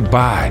ready to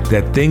buy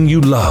that thing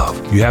you love,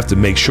 you have to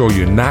make sure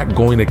you're not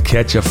going to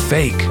catch a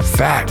fake.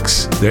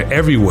 Facts, they're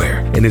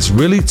everywhere, and it's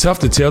really tough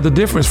to tell the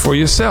difference for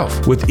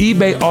yourself. With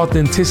eBay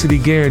Authenticity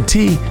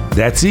Guarantee,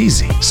 that's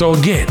easy. So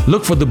again,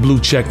 look for the blue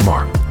check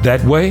mark.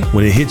 That way,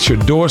 when it hits your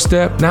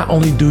doorstep, not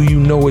only do you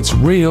know it's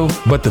real,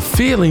 but the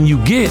feeling you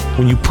get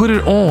when you put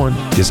it on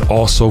is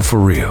also for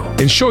real.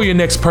 Ensure your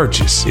next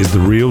purchase is the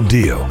real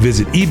deal.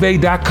 Visit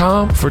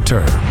ebay.com for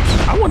terms.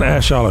 I want to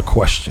ask y'all a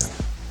question,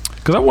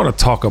 because I want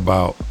to talk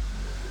about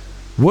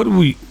what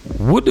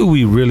do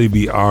we really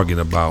be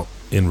arguing about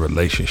in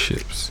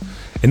relationships?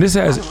 And this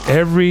has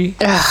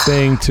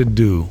everything to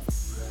do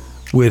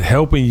with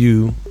helping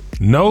you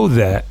know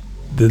that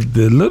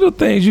the little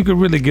things you can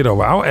really get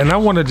over. And I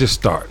want to just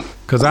start,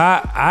 because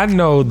I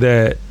know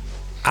that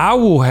I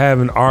will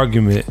have an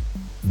argument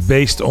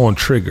based on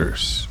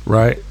triggers,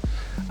 right?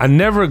 I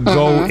never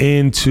go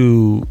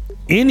into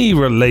any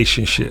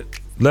relationship,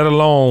 let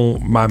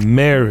alone my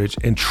marriage,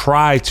 and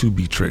try to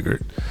be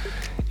triggered.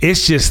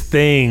 It's just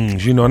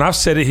things, you know, and I've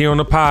said it here on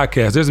the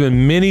podcast. There's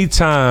been many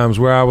times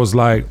where I was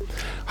like,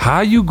 how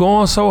you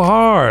going so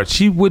hard?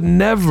 She would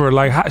never,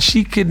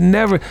 she could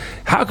never.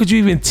 How could you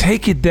even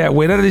take it that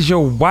way? That is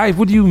your wife.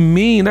 What do you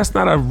mean? That's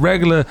not a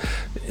regular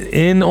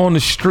in on the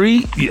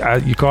street. You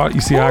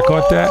see how I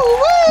caught that?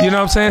 You know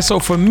what I'm saying? So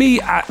for me,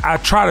 I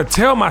try to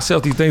tell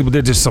myself these things, but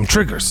they're just some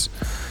triggers.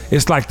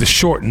 It's like the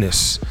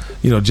shortness.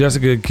 You know,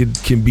 Jessica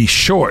can be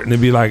short and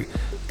it'd be like,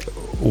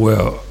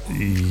 well,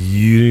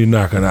 you're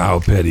not gonna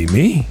out-petty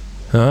me,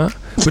 huh?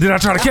 But then I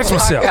try to catch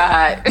myself.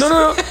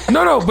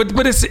 No.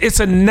 But it's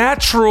a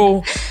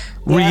natural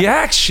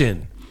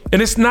reaction,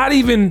 and it's not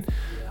even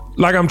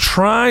like I'm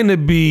trying to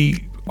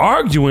be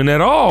arguing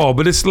at all.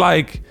 But it's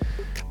like,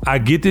 I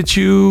get that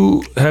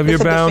you have your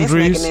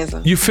boundaries.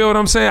 You feel what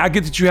I'm saying? I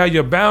get that you have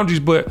your boundaries,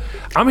 but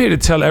I'm here to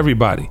tell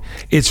everybody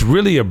it's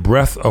really a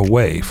breath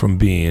away from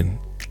being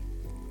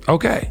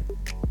okay.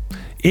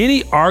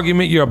 Any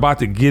argument you're about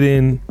to get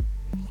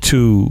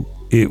into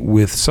it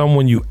with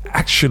someone you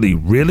actually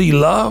really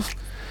love,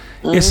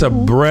 it's a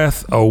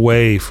breath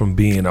away from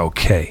being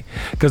okay.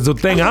 Because the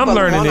thing I'm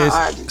learning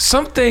is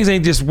some things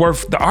ain't just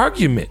worth the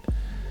argument.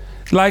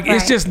 Like,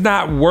 it's just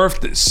not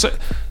worth it. So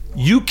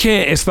you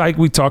can't, it's like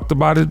we talked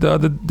about it the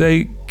other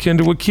day,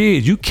 Kendra, with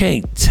kids. You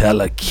can't tell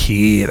a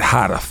kid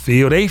how to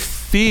feel. They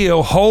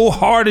feel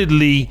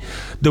wholeheartedly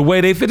the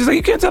way they feel. It's like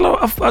you can't tell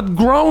a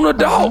grown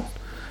adult,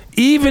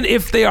 even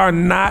if they are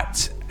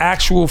not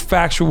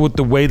factual with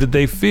the way that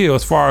they feel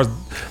as far as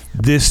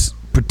this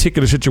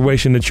particular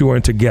situation that you are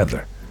in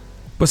together.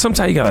 But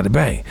sometimes you gotta let it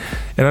bang.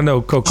 And I know,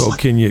 Coco,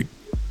 can you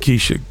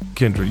Keisha,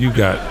 Kendra, you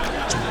got.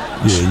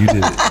 Yeah, you did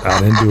it. I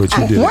didn't do it.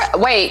 You did it.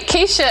 Wait,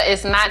 Keisha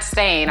is not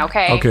staying.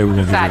 Okay. Okay, we're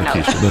gonna get Side rid of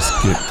note. Keisha. Let's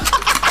get.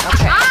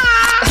 Okay.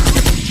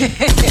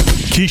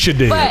 Keisha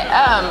did. But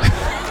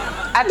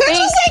I Did think.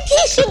 you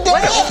say Keisha did?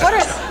 What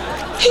are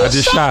I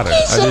just shot her.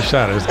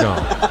 It's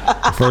gone.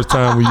 The first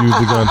time we used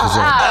the gun for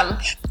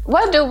something.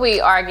 what do we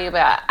argue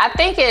about? I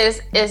think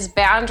is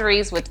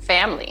boundaries with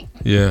family.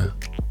 Yeah.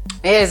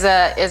 Is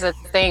a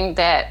thing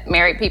that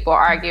married people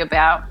argue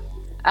about.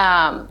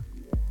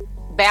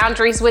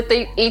 Boundaries with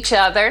each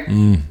other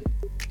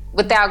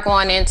without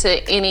going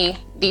into any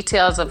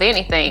details of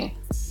anything.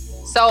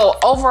 So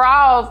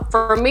overall,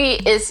 for me,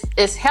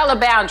 it's hella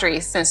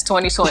boundaries since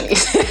 2020.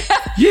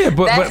 Yeah,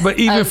 but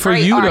even a for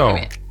great you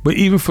argument.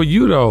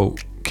 though,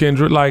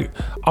 Kendra, like,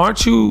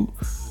 aren't you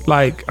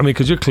like? I mean,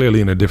 because you're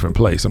clearly in a different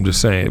place. I'm just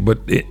saying, but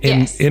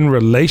Yes. in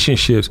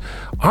relationships,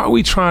 aren't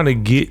we trying to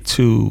get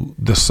to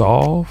the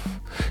solve?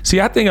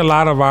 See, I think a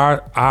lot of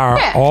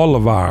all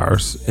of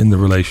ours in the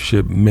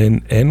relationship,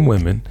 men and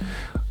women,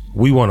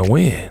 we want to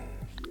win.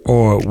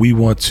 Or we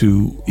want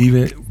to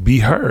even be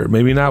heard.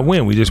 Maybe not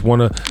win. We just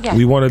want to. Yeah.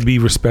 We want to be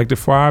respected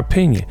for our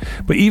opinion.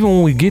 But even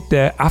when we get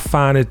that, I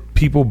find that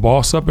people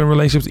boss up in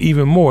relationships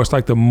even more. It's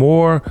like the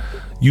more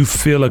you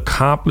feel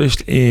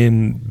accomplished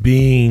in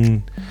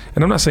being,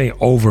 and I'm not saying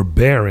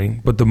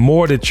overbearing, but the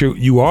more that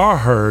you are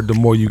heard, the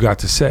more you got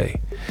to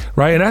say,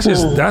 right? And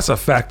that's a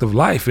fact of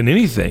life in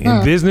anything.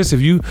 In business,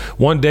 if you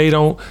one day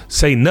don't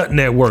say nothing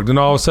at work, then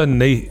all of a sudden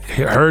they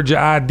heard your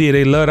idea,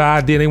 they love the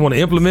idea, and they want to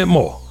implement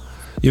more.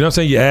 You know what I'm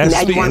saying? You ask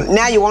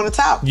Now you want to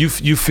talk. You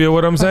feel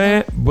what I'm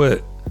saying?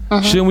 But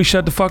shouldn't we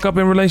shut the fuck up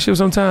in relationships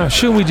sometimes?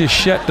 Shouldn't we just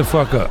shut the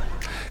fuck up?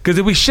 Because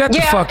if we shut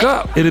the fuck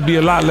up, it'd be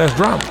a lot less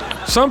drama.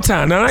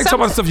 Sometimes. Now, I ain't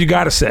talking about stuff you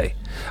gotta say.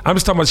 I'm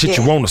just talking about shit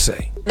you want to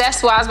say.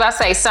 That's what I was about to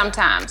say.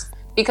 Sometimes,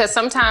 because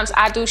sometimes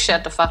I do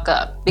shut the fuck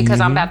up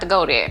because I'm about to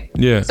go there.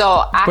 Yeah. So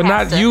I. But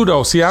have not to, you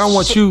though. See, I don't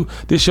want you.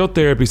 This your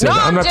therapy session.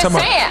 No, I'm not just talking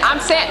saying. about.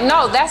 I'm saying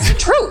no. That's the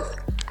truth.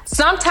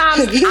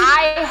 Sometimes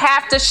I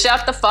have to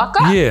shut the fuck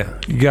up. Yeah,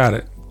 you got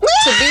it.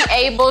 To be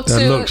able to,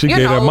 That look, she you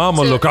gave know, that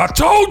mama to, look. I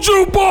told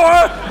you,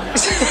 boy.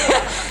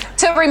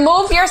 to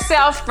remove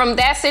yourself from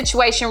that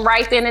situation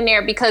right then and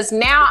there, because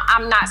now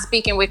I'm not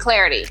speaking with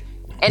clarity,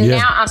 and Yeah.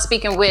 now I'm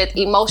speaking with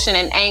emotion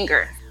and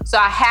anger. So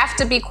I have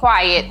to be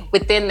quiet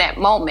within that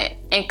moment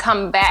and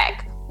come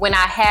back when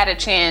I had a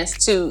chance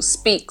to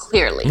speak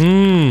clearly.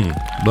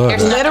 Love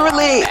There's that. nothing wrong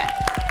Literally,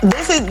 with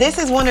that. this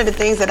is one of the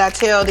things that I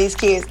tell these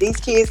kids. These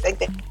kids think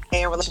they're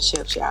in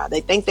relationships, y'all. They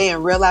think they're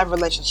in real life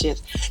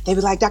relationships. They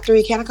be like, Dr.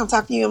 E, can I come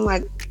talk to you? I'm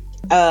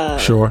like,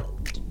 Sure.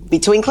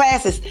 between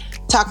classes,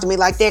 talk to me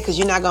like that because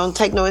you're not going to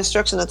take no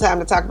instructional time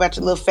to talk about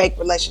your little fake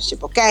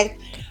relationship, okay?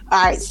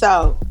 All right,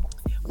 so,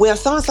 well,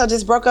 so-and-so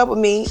just broke up with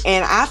me,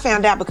 and I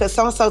found out because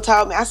so-and-so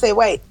told me. I said,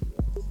 wait,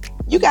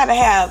 you got to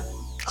have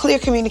clear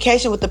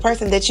communication with the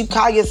person that you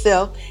call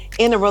yourself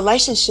in a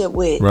relationship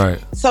with. Right.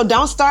 So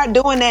don't start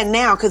doing that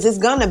now because it's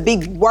going to be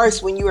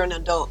worse when you're an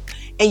adult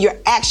and you're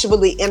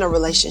actually in a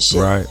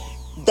relationship. Right.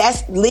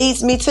 That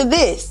leads me to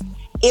this.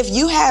 If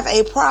you have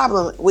a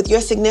problem with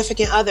your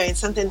significant other and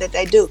something that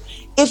they do,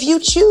 if you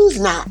choose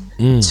not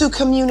to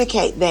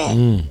communicate that,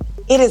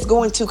 it is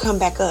going to come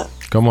back up.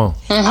 Come on.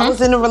 I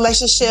was in a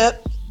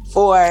relationship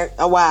for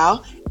a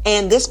while,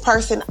 and this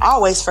person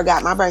always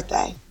forgot my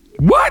birthday.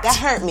 What? That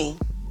hurt me.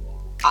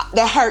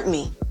 That hurt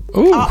me.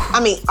 Ooh.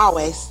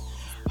 Always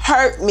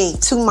hurt me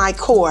to my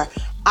core.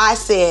 I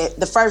said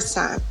the first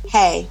time,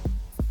 hey,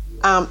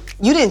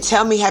 you didn't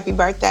tell me happy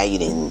birthday.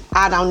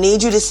 I don't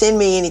need you to send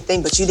me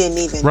anything, but you didn't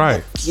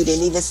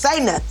even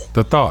say nothing.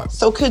 The thought.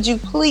 So could you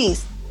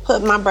please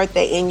put my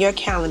birthday in your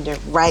calendar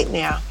right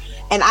now?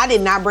 And I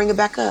did not bring it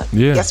back up.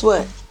 Yeah. Guess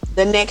what?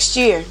 The next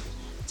year,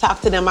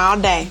 talked to them all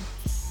day.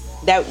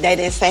 They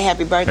didn't say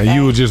happy birthday. And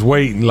you were just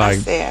waiting like,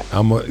 said,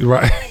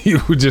 right? You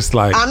were just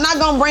like, I'm not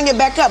gonna bring it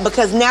back up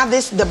because now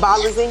the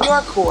ball is in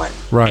your court.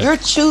 Right. You're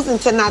choosing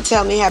to not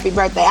tell me happy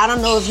birthday. I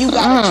don't know if you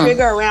got a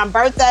trigger around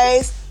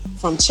birthdays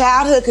from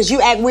childhood because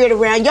you act weird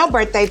around your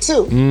birthday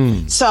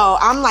too. So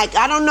I'm like,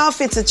 I don't know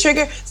if it's a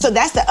trigger. So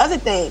that's the other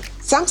thing.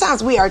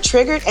 Sometimes we are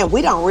triggered and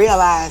we don't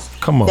realize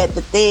that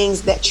the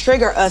things that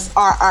trigger us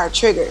are our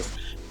triggers.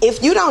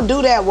 If you don't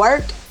do that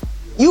work,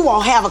 you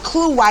won't have a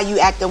clue why you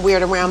acting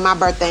weird around my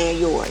birthday and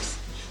yours.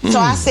 So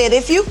I said,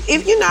 if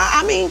you know,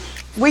 I mean,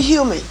 we're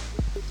human.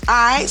 All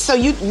right, so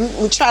you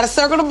try to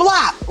circle the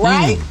block,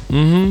 right?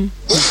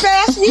 This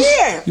past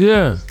year.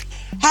 yeah.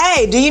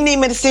 Hey, do you need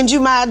me to send you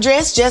my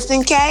address just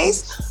in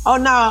case? Oh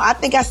no, I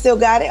think I still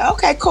got it.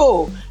 Okay,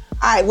 cool. All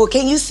right, well,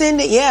 can you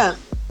send it? Yeah.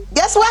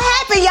 Guess what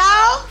happened,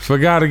 y'all?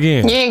 Forgot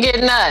again. You ain't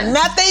getting nothing.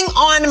 Nothing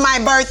on my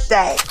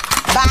birthday.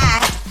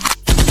 Bye.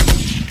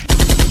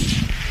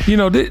 You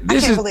know, this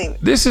can't believe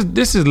it.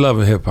 is love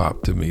and hip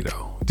hop to me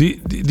though. Do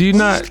you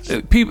not,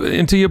 people?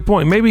 And to your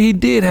point, maybe he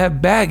did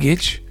have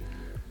baggage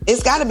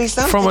It's got to be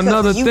something. From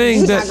another thing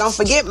you're that not gonna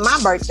forget my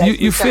birthday.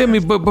 You feel me?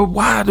 But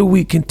why do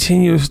we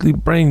continuously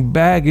bring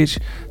baggage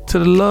to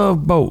the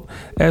love boat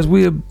as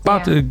we're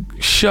about to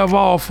shove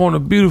off on a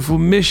beautiful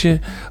mission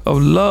of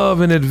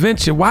love and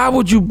adventure? Why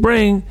would you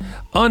bring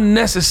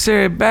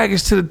unnecessary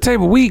baggage to the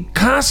table? We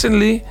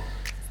constantly,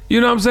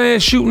 you know what I'm saying,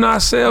 shooting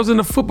ourselves in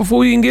the foot before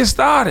we even get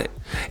started.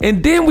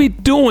 And then we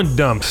doing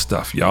dumb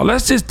stuff, y'all.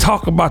 Let's just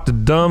talk about the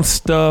dumb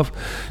stuff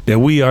that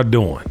we are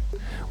doing.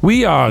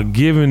 We are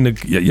giving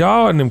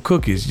y'all and them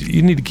cookies.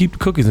 You need to keep the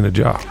cookies in the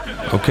jar,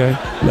 okay,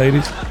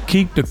 ladies?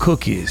 Keep the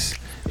cookies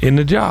in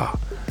the jar.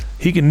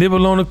 He can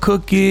nibble on a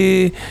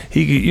cookie.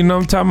 He can, you know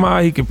what I'm talking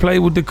about? He can play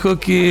with the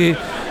cookie.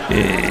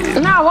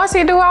 No, once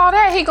he do all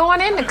that, he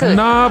going in the cookie.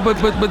 Nah,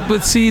 but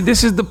see,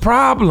 this is the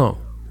problem.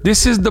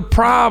 This is the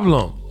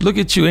problem. Look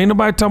at you. Ain't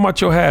nobody talking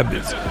about your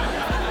habits.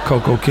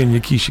 Coco, Kenya,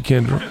 Keisha,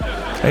 Kendra.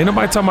 Ain't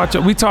nobody talking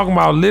about we talking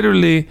about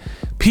literally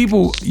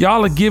people,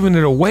 y'all are giving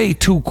it away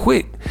too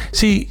quick.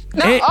 See,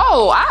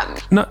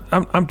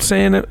 I'm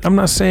saying it, I'm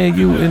not saying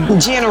you.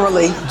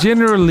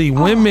 Generally,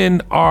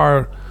 women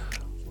are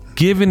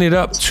giving it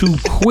up too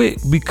quick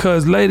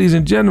because, ladies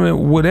and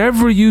gentlemen,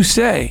 whatever you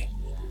say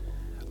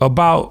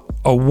about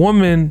a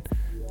woman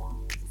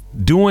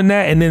doing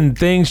that and then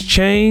things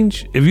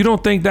change, if you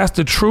don't think that's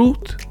the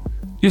truth,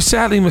 you're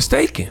sadly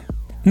mistaken.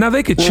 Now,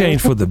 they could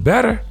change for the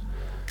better,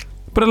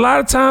 but a lot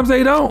of times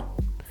they don't.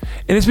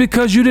 And it's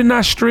because you did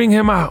not string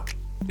him out.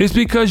 It's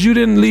because you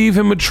didn't leave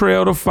him a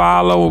trail to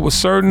follow with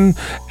certain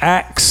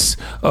acts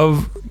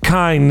of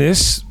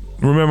kindness.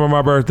 Remember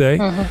my birthday.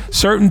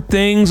 Certain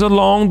things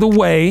along the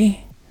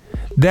way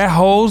that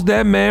holds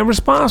that man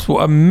responsible.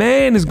 A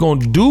man is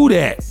going to do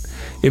that.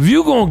 If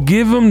you're going to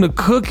give him the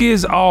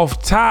cookies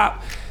off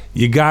top,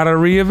 you got to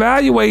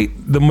reevaluate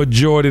the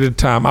majority of the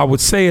time. I would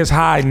say it's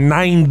high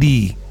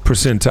 90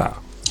 percentile.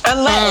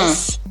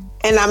 Unless,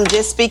 and I'm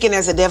just speaking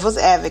as a devil's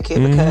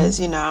advocate because,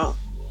 you know,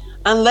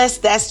 unless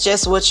that's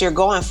just what you're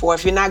going for.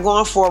 If you're not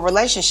going for a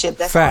relationship,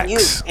 that's on you.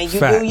 And you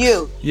do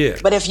you. Yeah.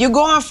 But if you're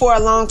going for a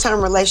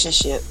long-term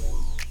relationship,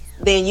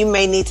 then you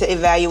may need to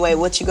evaluate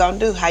what you're going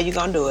to do, how you're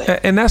going to do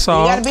it. And that's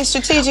all. You got to be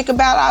strategic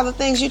about all the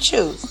things you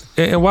choose.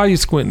 And why are you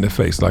squinting the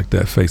face like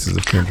that, faces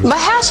of Kendra? But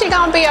how's she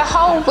going to be a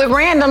hoe with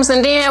randoms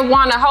and then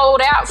want to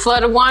hold out for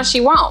the one she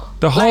wants?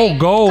 The whole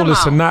goal is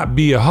to not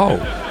be a hoe.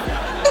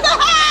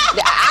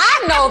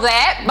 I know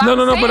that. But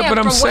but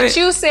I'm saying, what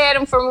you said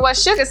and from what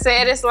Sugar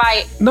said, it's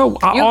like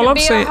all I'm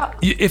saying,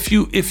 if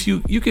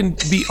you can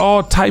be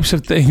all types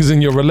of things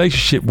in your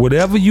relationship,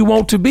 whatever you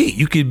want to be.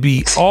 You could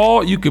be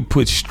you could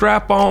put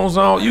strap-ons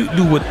on, you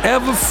do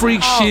whatever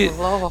freak shit.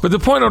 Lord. But the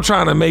point I'm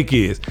trying to make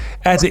is,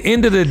 at the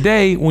end of the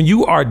day, when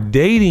you are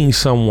dating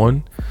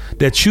someone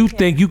that you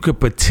think you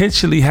could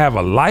potentially have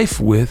a life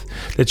with,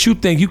 that you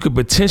think you could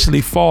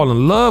potentially fall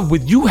in love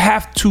with, you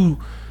have to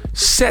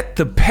set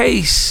the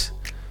pace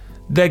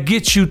that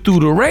gets you through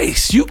the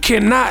race. You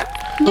cannot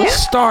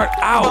start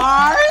out.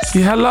 Bars?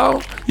 Hello?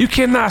 You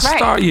cannot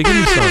start. Give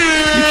me some.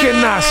 You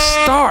cannot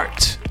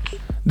start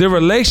the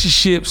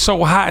relationship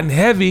so hot and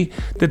heavy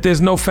that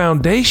there's no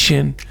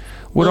foundation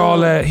with all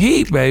that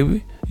heat,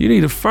 baby. You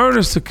need a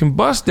furnace to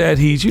combust that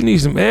heat. You need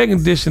some air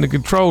conditioning to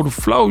control the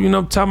flow. You know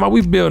what I'm talking about?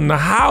 We building a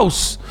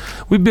house.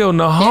 We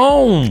building a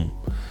home.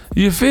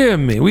 You feel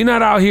me? We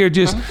not out here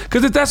just,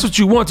 because if that's what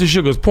you want, to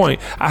Sugar's point,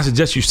 I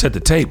suggest you set the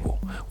table.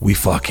 We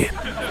fucking.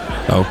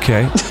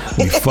 Okay?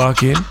 We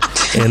fucking.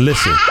 And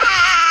listen,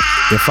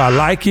 if I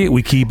like it,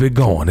 we keep it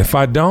going. If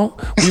I don't,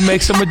 we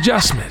make some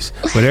adjustments.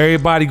 But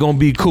everybody gonna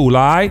be cool,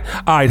 all right?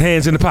 All right,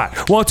 hands in the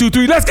pot. 1, 2,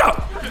 3, let's go!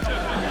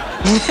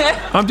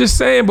 I'm just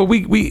saying, but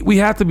we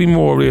have to be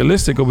more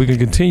realistic or we can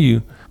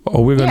continue,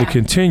 or we're gonna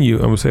continue.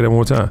 I'm gonna say that one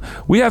more time.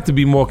 We have to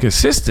be more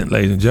consistent,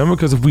 ladies and gentlemen,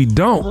 because if we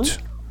don't,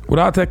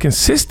 without that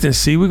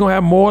consistency, we're gonna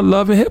have more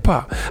love in hip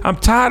hop. I'm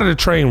tired of the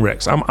train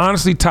wrecks. I'm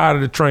honestly tired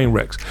of the train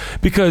wrecks,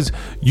 because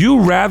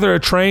you rather a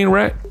train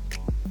wreck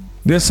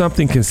than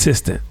something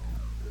consistent.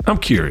 I'm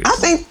curious.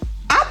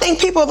 I think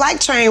people like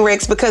train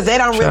wrecks because they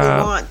don't really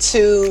want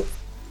to.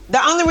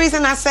 The only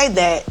reason I say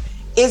that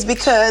is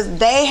because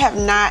they have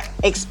not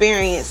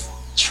experienced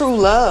true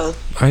love,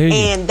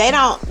 and they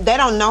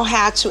don't know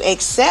how to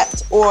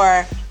accept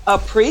or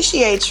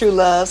appreciate true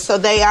love, so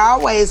they are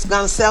always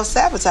gonna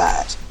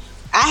self-sabotage.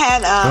 I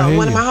had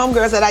one of my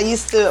homegirls that I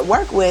used to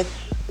work with,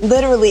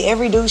 literally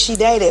every dude she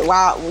dated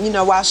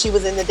while she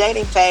was in the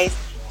dating phase,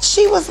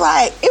 she was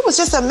like, it was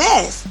just a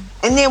mess.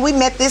 And then we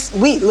met this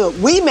one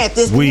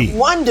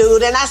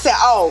dude, and I said,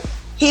 oh,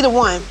 he the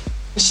one.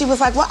 She was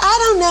like, well, I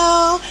don't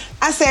know.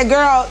 I said,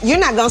 girl, you're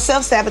not gonna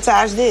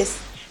self-sabotage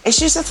this. And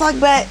she's just like,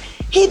 but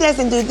he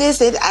doesn't do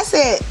this. I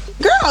said,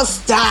 girl,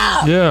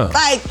 stop. Yeah.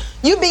 Like,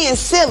 you being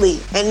silly.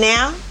 And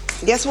now,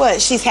 guess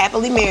what? She's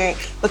happily married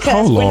because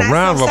hold we're on, not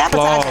round of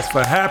applause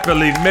for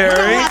happily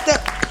married.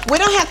 We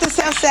don't have to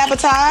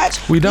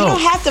self-sabotage. We don't.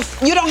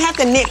 You don't have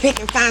to nitpick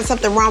and find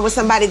something wrong with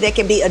somebody that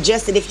can be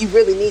adjusted if you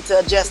really need to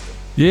adjust it.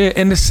 Yeah,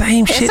 and the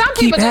same shit some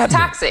keep people happening.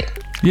 just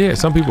toxic. Yeah,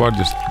 some people are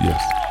just,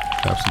 yes,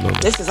 absolutely.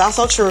 This is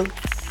also true.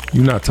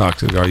 You're not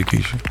toxic, are you,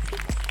 Keisha?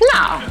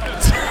 No.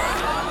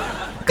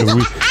 Cause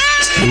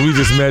we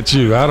just met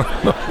you. I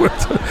don't know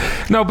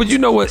no, but you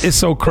know what? It's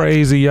so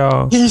crazy,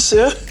 y'all.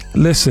 Keisha.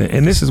 Listen,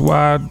 and this is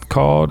why I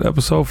called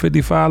episode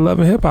 55 Love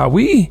and Hip Hop.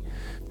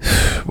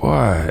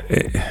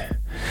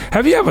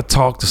 Have you ever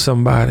talked to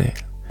somebody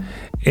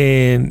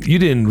and you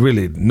didn't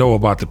really know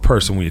about the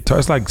person when you talk?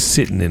 It's like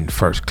sitting in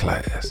first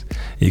class.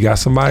 You got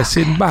somebody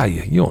sitting by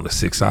you. You're on a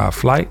 6-hour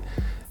flight.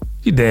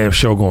 You damn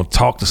sure gonna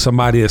talk to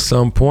somebody at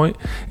some point.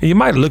 And you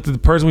might have looked at the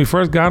person when we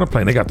first got on the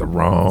plane. They got the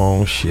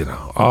wrong shit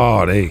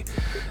on. I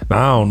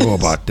don't know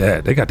about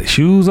that. They got the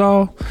shoes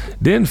off.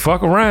 Didn't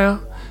fuck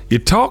around. You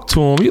talk to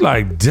them, you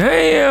like,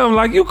 damn,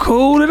 like you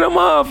cool to the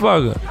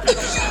motherfucker.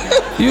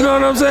 You know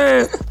what I'm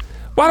saying?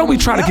 Why don't we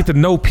try to get to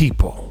know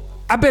people?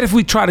 I bet if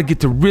we try to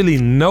get to really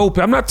know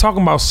people, I'm not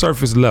talking about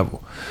surface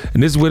level.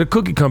 And this is where the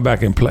cookie come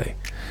back in play.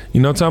 You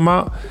know what I'm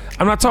talking about?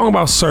 I'm not talking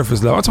about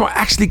surface level. I'm talking about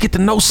actually get to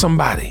know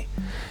somebody.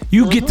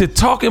 You get to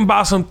talking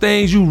about some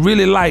things you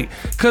really like.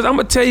 Because I'm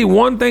going to tell you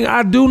one thing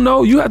I do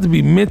know. You have to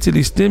be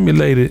mentally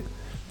stimulated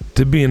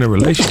to be in a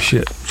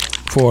relationship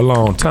for a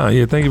long time.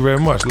 Yeah, thank you very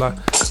much. Like,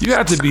 you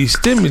have to be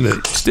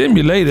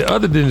stimulated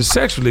other than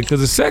sexually, because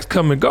the sex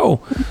come and go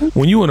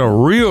when you in a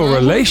real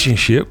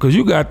relationship, because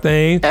you got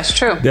things that's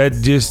true that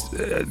just,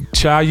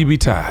 child, you be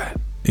tired.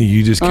 And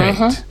you just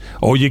can't.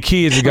 Or your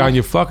kids have got on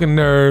your fucking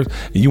nerves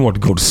and you want to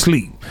go to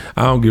sleep.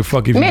 I don't give a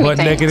fuck if you're butt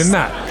naked or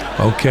not.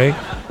 Okay?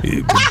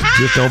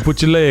 Just don't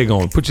put your leg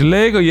on. Put your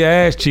leg or your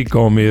ass cheek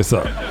on me. It's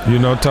up. You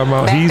know what I'm talking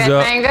about? Back he's that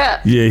up. thing up.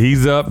 Yeah,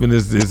 he's up and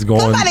it's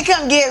going. Somebody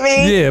come get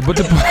me. Yeah, but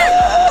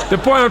the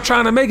point I'm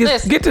trying to make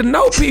is get to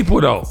know people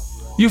though.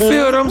 You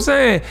feel what I'm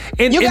saying?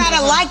 And, you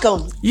gotta like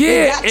them.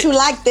 Yeah. You got to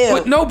like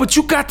them. But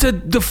you got to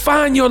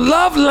define your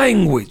love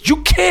language. You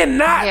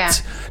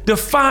cannot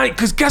define,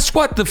 because guess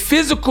what? The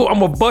physical, I'm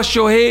gonna bust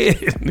your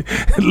head.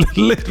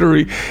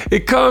 Literally,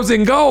 it comes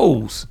and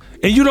goes.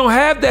 And you don't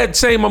have that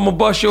same I'm gonna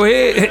bust your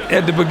head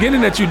at the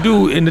beginning that you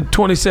do in the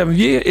 27th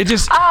year. It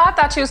just. Oh, I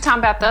thought you was talking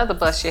about the other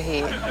bust your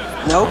head.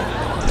 Nope.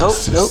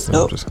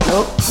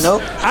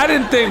 I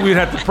didn't think we'd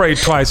have to pray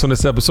twice on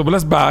this episode, but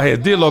let's bow our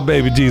heads. Dear Lord,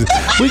 baby Jesus,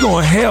 we're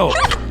gonna help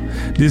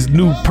this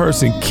new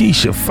person,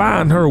 Keisha,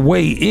 find her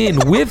way in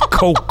with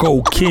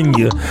Coco,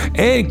 Kenya,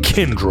 and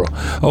Kendra,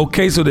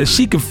 okay, so that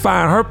she can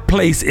find her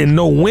place and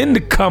know when to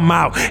come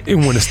out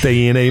and when to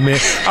stay in, amen.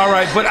 All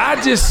right, but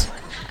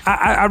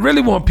I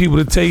really want people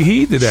to take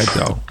heed to that,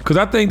 though, because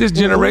I think this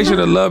generation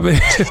of love and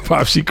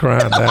hip-hop, she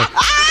crying now.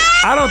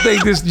 I don't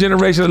think this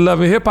generation of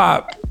love and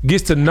hip-hop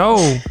gets to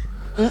know,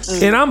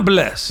 and I'm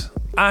blessed.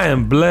 I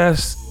am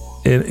blessed,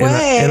 and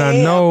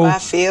I know. I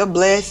feel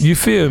blessed. You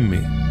feel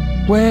me?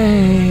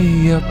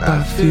 Way up,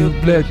 I feel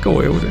blessed. Go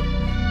ahead with it.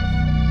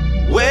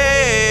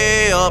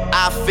 Way up,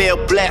 I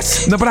feel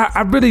blessed. No, but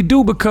I really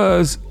do,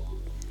 because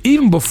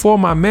even before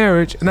my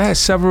marriage, and I had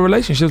several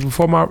relationships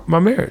before my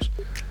marriage,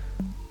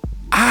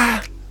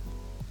 I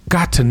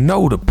got to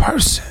know the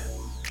person.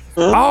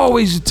 I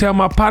always used to tell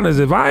my partners,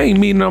 if I ain't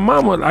meeting her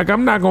mama, like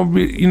I'm not gonna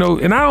be, you know,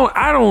 and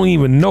I don't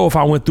even know if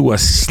I went through a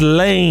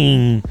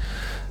slaying.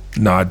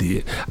 No, I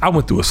did. I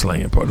went through a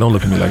slaying part. Don't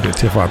look at me like that,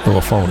 Tiff. I throw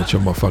a phone at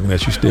your motherfucking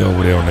ass. You stay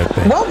over there on that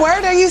thing. What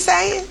word are you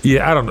saying?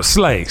 Yeah, I don't know.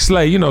 Slay.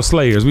 You know,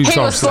 slayers. We He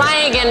was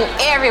slanging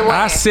everywhere.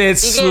 I said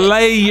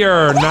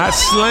slayer, not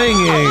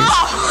slanging.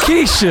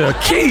 Keisha.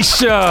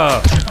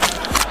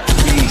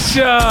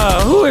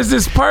 Who is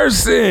this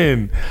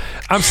person?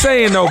 I'm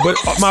saying though, but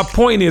my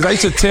point is, I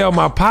used to tell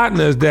my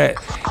partners that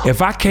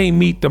if I can't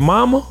meet the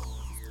mama,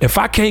 if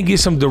I can't get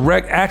some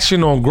direct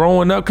action on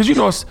growing up, because you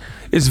know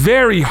it's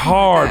very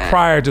hard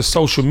prior to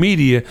social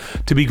media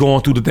to be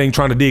going through the thing,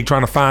 trying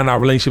to find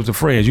out relationships with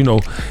friends. You know,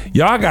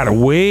 y'all got a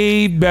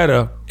way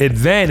better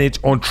advantage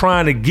on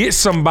trying to get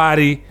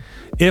somebody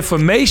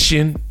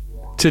information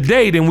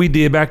today than we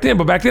did back then.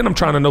 But back then I'm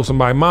trying to know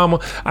somebody's mama.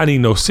 I need to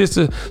know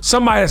sister,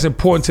 somebody that's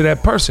important to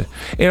that person.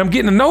 And I'm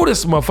getting to know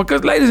this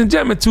motherfucker. Ladies and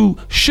gentlemen, to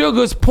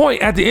Sugar's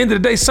point, at the end of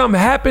the day, something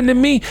happened to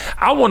me.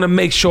 I want to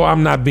make sure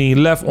I'm not being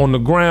left on the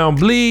ground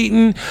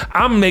bleeding.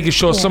 I'm making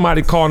sure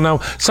somebody calling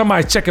out,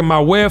 somebody checking my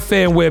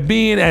welfare and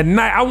well-being at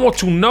night. I want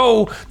to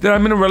know that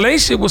I'm in a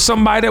relationship with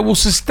somebody that will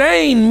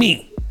sustain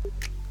me.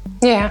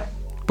 Yeah.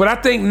 But I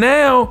think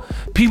now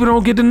people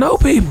don't get to know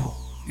people.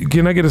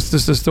 Can I get a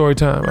story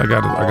time? I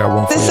got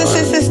one for you.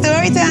 Sister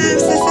story time.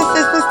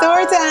 Sister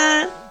story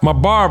time. My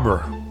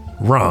barber,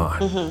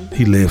 Ron,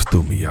 he lives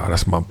through me, y'all.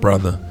 That's my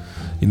brother.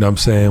 You know what I'm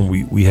saying?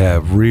 We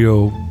have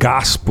real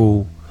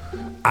gospel,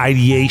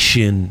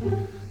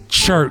 ideation,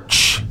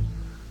 church,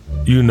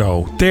 you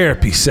know,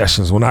 therapy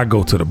sessions when I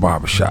go to the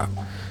barbershop.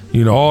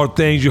 You know, all the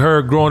things you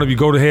heard growing up, you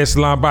go to the hair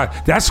salon,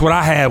 that's what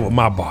I had with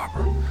my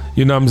barber.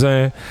 You know what I'm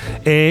saying?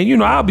 And, you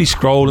know, I'll be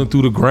scrolling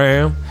through the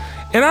gram.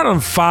 And I done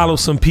followed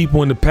some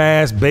people in the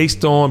past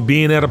based on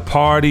being at a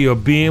party or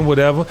being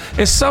whatever.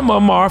 And some of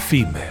them are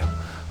female,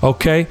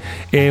 okay?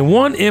 And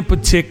one in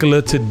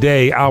particular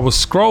today, I was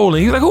scrolling.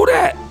 He's like, who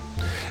that?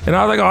 And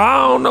I was like, oh,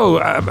 I don't know.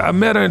 I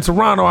met her in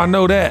Toronto. I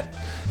know that.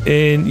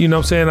 And you know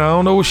what I'm saying? I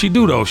don't know what she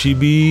do, though. She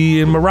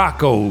be in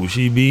Morocco.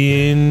 She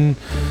be in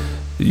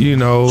you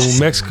know,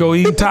 Mexico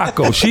eating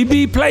tacos. She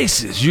be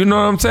places, you know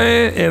what I'm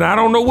saying? And I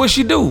don't know what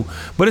she do.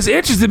 But it's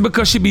interesting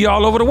because she be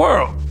all over the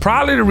world.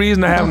 Probably the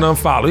reason I haven't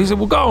unfollowed. He said,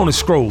 well, go on and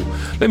scroll.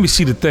 Let me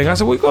see the thing. I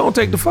said, well, go on,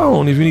 take the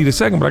phone if you need a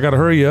second, but I got to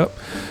hurry up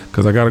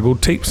because I got to go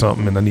tape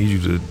something and I need you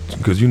to,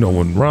 because you know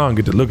when Ron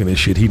get to looking at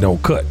shit, he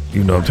don't cut.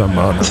 You know what I'm talking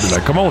about? I'll be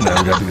like, come on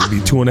now, we got to be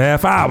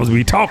 2.5 hours.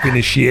 We talking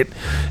this shit.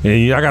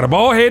 And I got a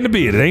bald head in the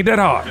beard. It ain't that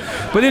hard.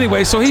 But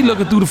anyway, so he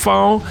looking through the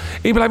phone.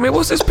 He be like, man,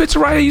 what's this picture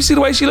right here? You see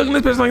the way she looking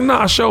at this picture? I'm like,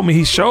 nah, show me.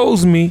 He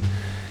shows me,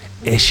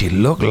 and she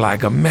looked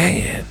like a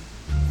man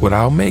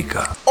without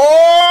makeup.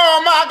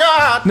 Oh my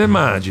God! Now,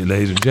 mind you,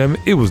 ladies and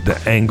gentlemen, it was the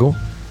angle.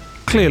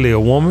 Clearly a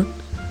woman,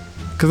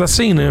 because I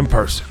seen her in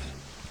person.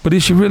 But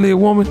is she really a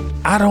woman?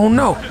 I don't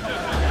know.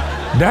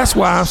 That's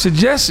why I'm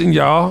suggesting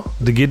y'all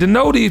to get to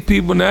know these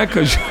people now,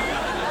 because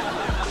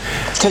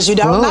you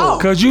don't know.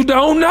 Because you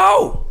don't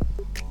know.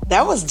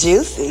 That was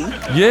juicy.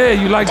 Yeah,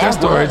 you like that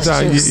story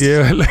time.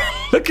 Yeah,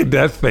 look at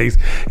that face.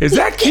 Is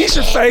that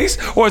Keisha's face,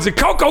 or is it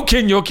Coco,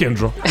 Kenya, or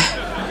Kendra?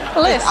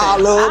 Listen, I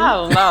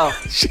don't know.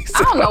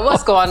 I don't know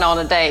what's going on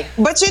today.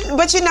 But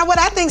you know what?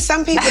 I think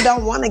some people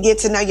don't want to get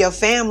to know your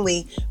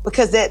family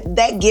because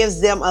that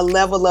gives them a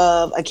level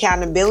of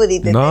accountability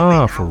that they may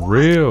not for want.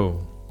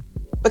 real.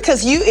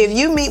 Because if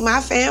you meet my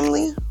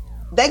family,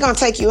 they're gonna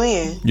take you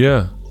in.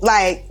 Yeah.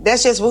 Like,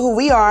 that's just who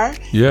we are.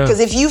 Yeah.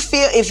 Because if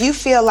you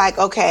feel like,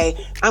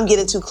 okay, I'm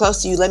getting too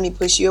close to you, let me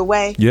push you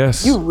away.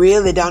 Yes. You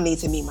really don't need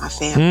to meet my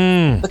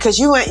family. Because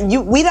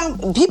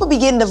people be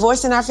getting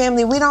divorced in our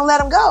family, we don't let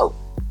them go.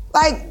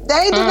 Like, they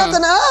ain't do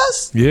nothing to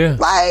us. Yeah.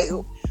 Like,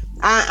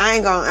 I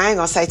ain't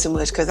gonna say too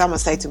much because I'm gonna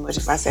say too much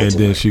if I say too much.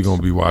 And then she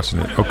gonna be watching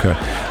it. Okay.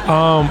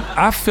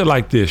 I feel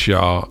like this,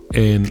 y'all,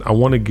 and I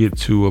want to get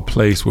to a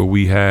place where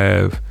we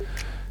have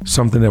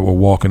something that we're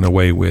walking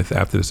away with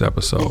after this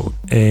episode.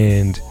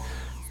 And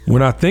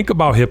when I think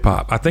about hip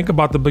hop, I think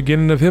about the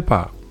beginning of hip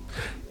hop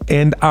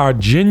and our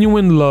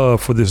genuine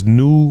love for this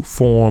new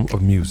form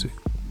of music.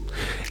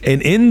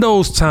 And in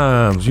those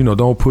times, you know,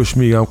 don't push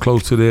me, I'm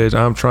close to the edge,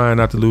 I'm trying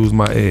not to lose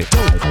my edge.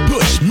 Don't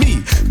push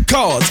me,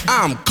 cause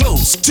I'm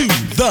close to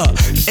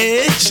the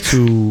edge.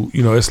 To,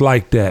 you know, it's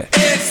like that.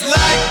 It's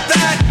like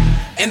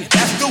that, and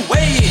that's the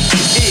way it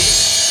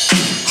is.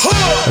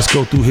 Huh. Let's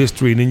go through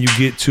history, and then you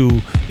get to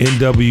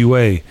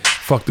NWA,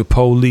 Fuck the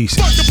Police.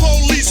 Fuck the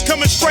police,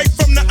 coming straight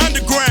from the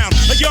underground.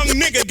 A young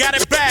nigga got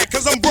it bad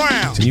cause I'm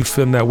brown. And you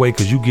feeling that way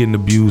because you getting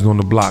abused on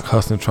the block,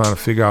 hustling, trying to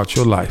figure out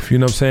your life. You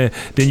know what I'm saying?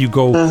 Then you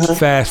go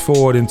fast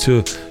forward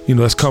into, you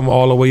know, let's come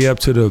all the way up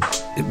to the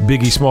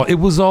Biggie Small. It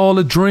was all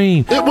a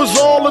dream. It was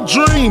all a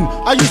dream.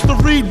 I used to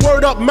read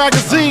Word Up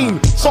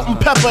magazine. Salt and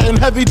Pepper and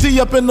Heavy D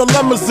up in the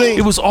limousine.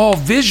 It was all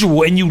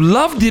visual, and you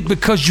loved it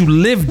because you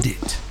lived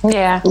it.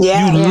 Yeah.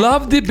 You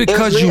loved it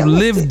because you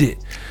lived it.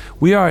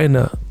 We are in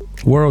a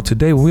world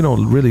today where we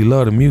don't really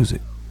love the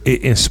music.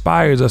 It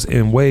inspires us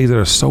in ways that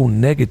are so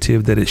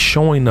negative that it's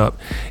showing up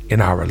in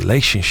our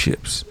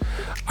relationships.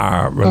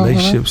 Our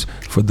relationships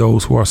for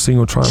those who are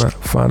single trying to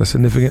find a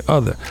significant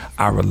other.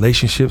 Our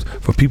relationships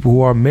for people who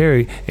are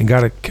married and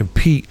got to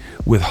compete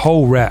with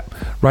whole rap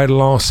right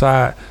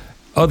alongside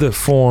other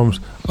forms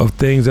of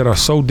things that are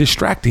so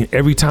distracting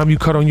every time you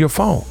cut on your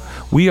phone.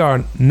 We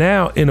are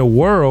now in a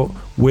world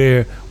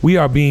where we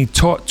are being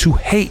taught to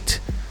hate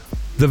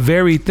the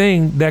very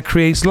thing that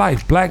creates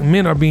life. Black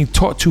men are being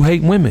taught to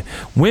hate women.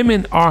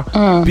 Women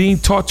are being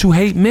taught to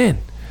hate men.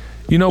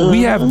 You know,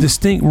 we have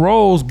distinct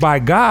roles by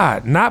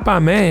God, not by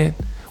man.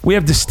 We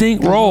have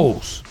distinct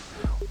roles.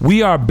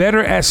 We are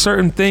better at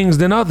certain things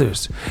than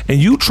others. And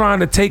you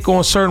trying to take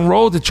on certain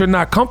roles that you're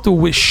not comfortable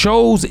with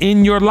shows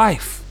in your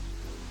life.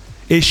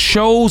 It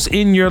shows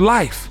in your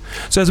life.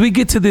 So as we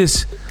get to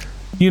this,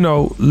 you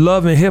know,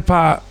 love and hip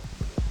hop,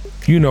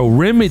 you know,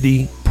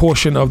 remedy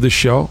portion of the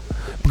show,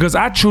 because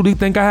I truly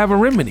think I have a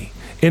remedy.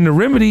 And the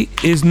remedy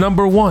is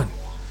number one,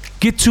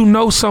 get to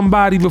know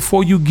somebody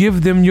before you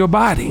give them your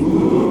body.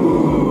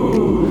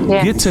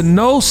 Yes. Get to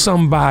know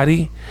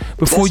somebody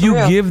before you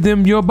give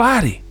them your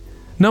body.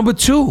 Number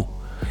two,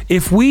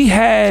 if we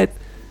had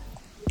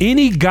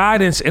any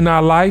guidance in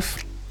our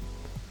life,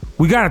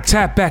 we got to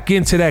tap back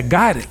into that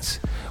guidance.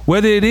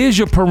 Whether it is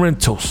your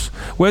parentals,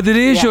 whether it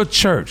is your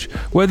church,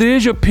 whether it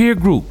is your peer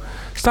group.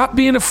 Stop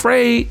being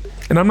afraid.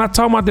 And I'm not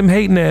talking about them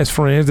hating ass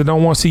friends that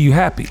don't want to see you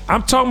happy.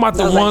 I'm talking about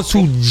the ones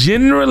who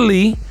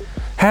generally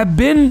have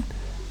been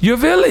your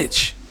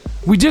village.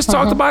 We just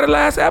talked about it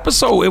last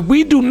episode. If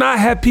we do not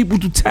have people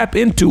to tap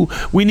into,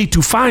 we need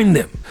to find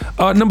them.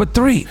 Number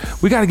three,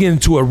 we got to get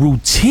into a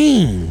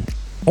routine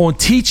on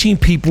teaching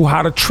people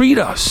how to treat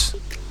us.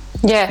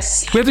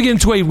 Yes. We have to get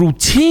into a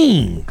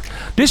routine.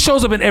 This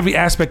shows up in every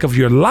aspect of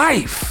your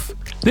life.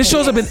 This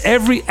shows up in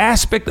every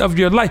aspect of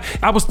your life.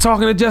 I was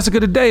talking to Jessica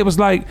today. It was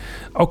like,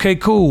 okay,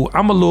 cool.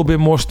 I'm a little bit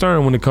more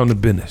stern when it comes to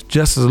business.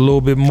 Jessica's a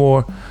little bit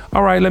more,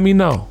 all right, let me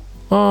know.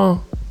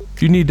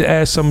 You need to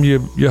add some of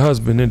your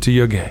husband into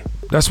your game.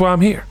 That's why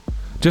I'm here.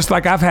 Just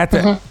like I've had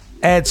to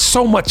add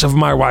so much of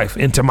my wife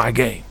into my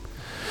game.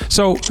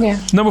 So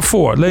number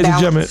four, ladies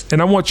and gentlemen,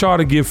 and I want y'all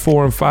to give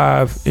 4 and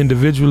 5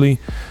 individually.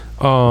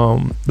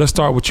 Let's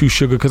start with you,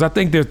 Sugar, because I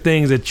think there are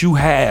things that you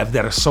have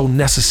that are so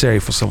necessary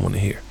for someone to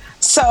hear.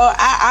 So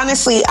I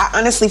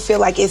honestly feel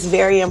like it's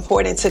very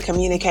important to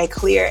communicate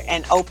clear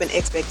and open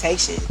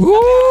expectations.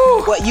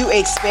 Woo! What you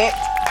expect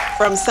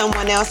from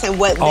someone else and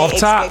what they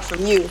expect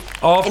from you.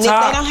 Off and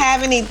top. if they don't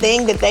have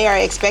anything that they are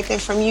expecting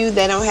from you,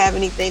 they don't have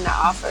anything to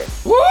offer.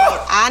 Woo!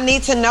 I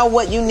need to know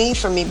what you need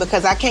from me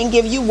because I can't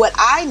give you what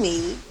I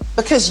need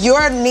because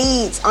your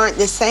needs aren't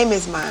the same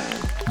as mine.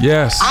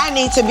 Yes. I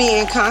need to be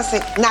in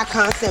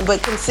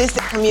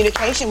consistent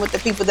communication with the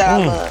people that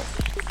I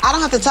love. I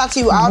don't have to talk to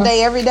you all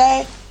day, every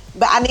day,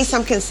 but I need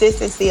some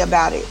consistency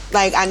about it.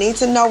 Like, I need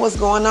to know what's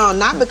going on,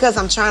 not because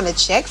I'm trying to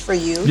check for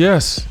you.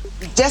 Yes.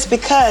 Just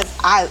because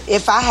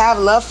if I have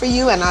love for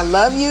you and I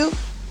love you,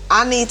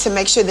 I need to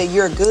make sure that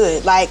you're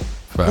good. Like,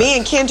 me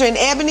and Kendra and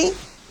Ebony,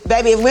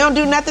 baby, if we don't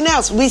do nothing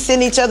else, we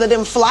send each other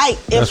them flight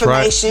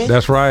information.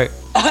 That's right.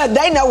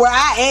 They know where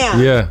I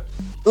am. Yeah.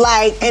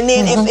 Like, and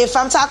then if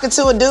I'm talking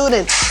to a dude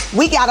and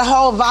we got a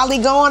whole volley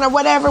going or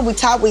whatever, we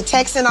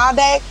texting all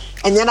day,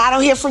 and then I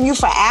don't hear from you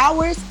for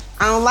hours,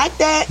 I don't like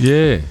that.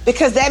 Yeah.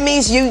 Because that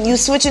means you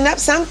switching up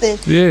something.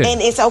 Yeah.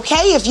 And it's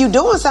okay if you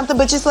doing something,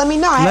 but just let me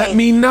know. Let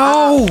me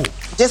know.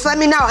 Just let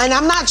me know. And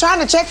I'm not trying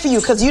to check for you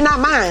because you're not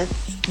mine.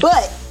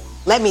 But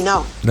let me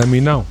know. Let me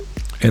know.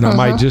 And I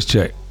might just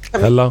check.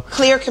 Hello?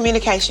 Clear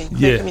communication.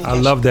 I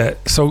love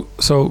that. So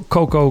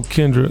Coco,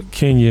 Kendra,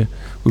 Kenya,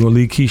 we're going to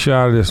leave Keisha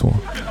out of this one.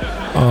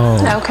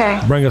 Okay.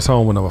 Bring us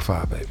home with number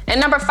 5, baby.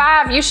 And number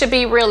 5, you should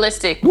be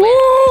realistic with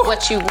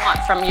what you want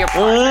from your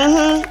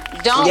partner.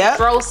 Don't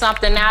throw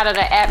something out of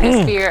the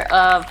atmosphere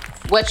of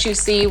what you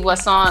see,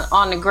 what's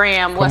on the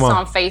gram, what's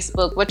on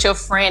Facebook, what your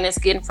friend is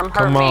getting from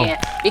her man,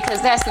 because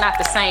that's not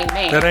the same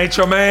man. That ain't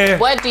your man.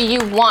 What do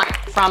you want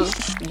from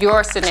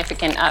your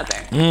significant other?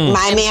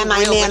 My man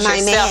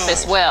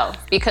as well,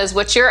 because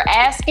what you're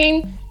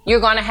asking, you're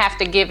going to have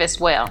to give as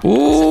well. It's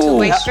a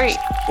two-way street.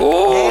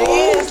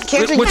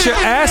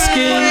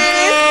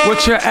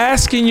 What you're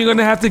asking, you're going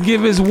to have to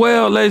give as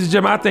well. Ladies and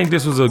gentlemen, I think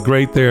this was a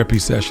great therapy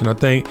session. I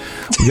think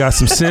we got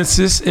some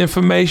census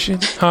information,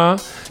 huh?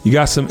 You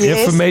got some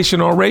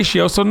information on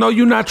ratio. So no,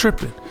 you're not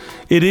tripping.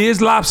 It is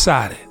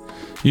lopsided.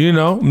 You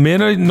know,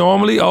 men are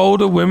normally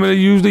older, women are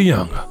usually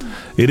younger.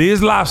 It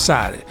is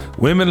lopsided.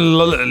 Women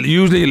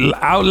usually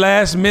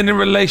outlast men in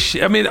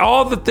relationships. I mean,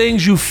 all the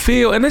things you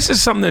feel, and this is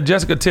something that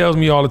Jessica tells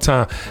me all the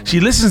time. She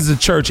listens to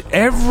church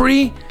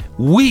every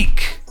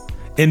week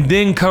and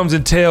then comes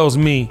and tells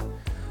me,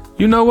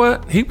 you know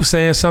what? He was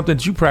saying something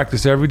that you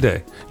practice every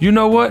day. You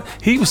know what?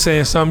 He was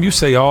saying something you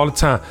say all the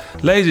time.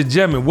 Ladies and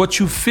gentlemen, what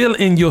you feel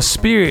in your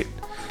spirit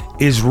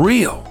is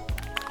real.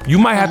 You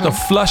might have to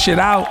flush it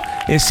out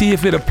and see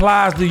if it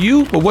applies to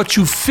you, but what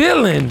you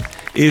feeling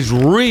is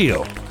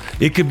real.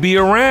 It could be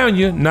around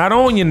you, not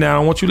on you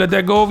now. I want you to let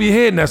that go over your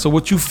head now. So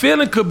what you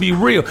feeling could be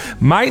real.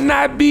 Might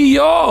not be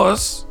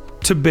yours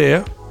to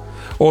bear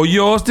or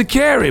yours to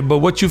carry, but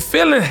what you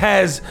feeling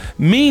has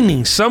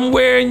meaning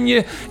somewhere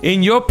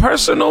in your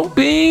personal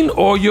being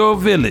or your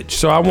village.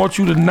 So I want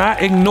you to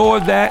not ignore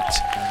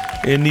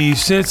that in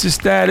these census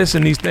status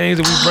and these things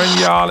that we bring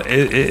y'all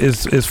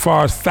as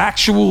far as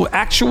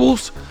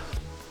actuals.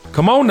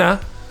 Come on now.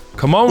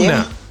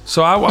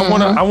 So I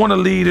want to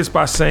lead this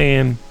by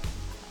saying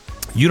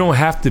you don't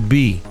have to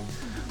be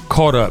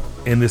caught up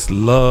in this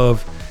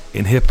love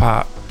and hip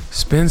hop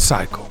spin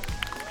cycle.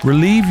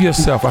 Relieve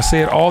yourself. I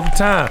say it all the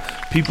time.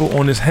 People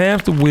on this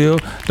hamster wheel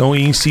don't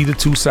even see the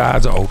two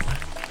sides are open.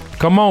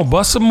 Come on,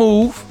 bust a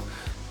move,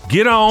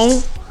 get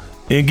on,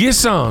 and get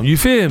some. You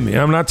feel me?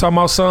 I'm not talking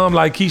about some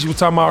like Keisha was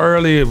talking about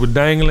earlier with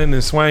dangling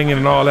and swinging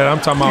and all that. I'm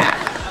talking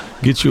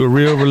about get you a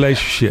real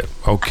relationship,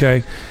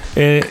 okay?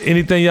 And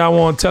anything y'all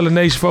want to tell the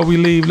nation before we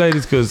leave,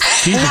 ladies? Because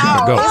Keisha's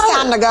gonna go. It's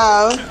time to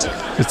go.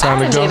 It's time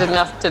to go. I did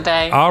enough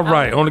today. All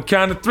right, on the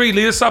count of 3,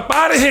 lead us up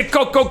out of here,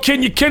 Coco,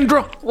 Kenya,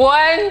 Kendra.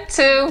 1,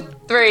 2,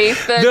 3.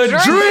 The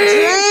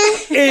dream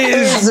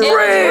is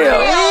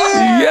real.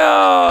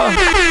 Yeah.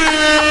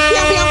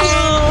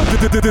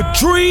 The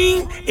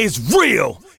dream is real.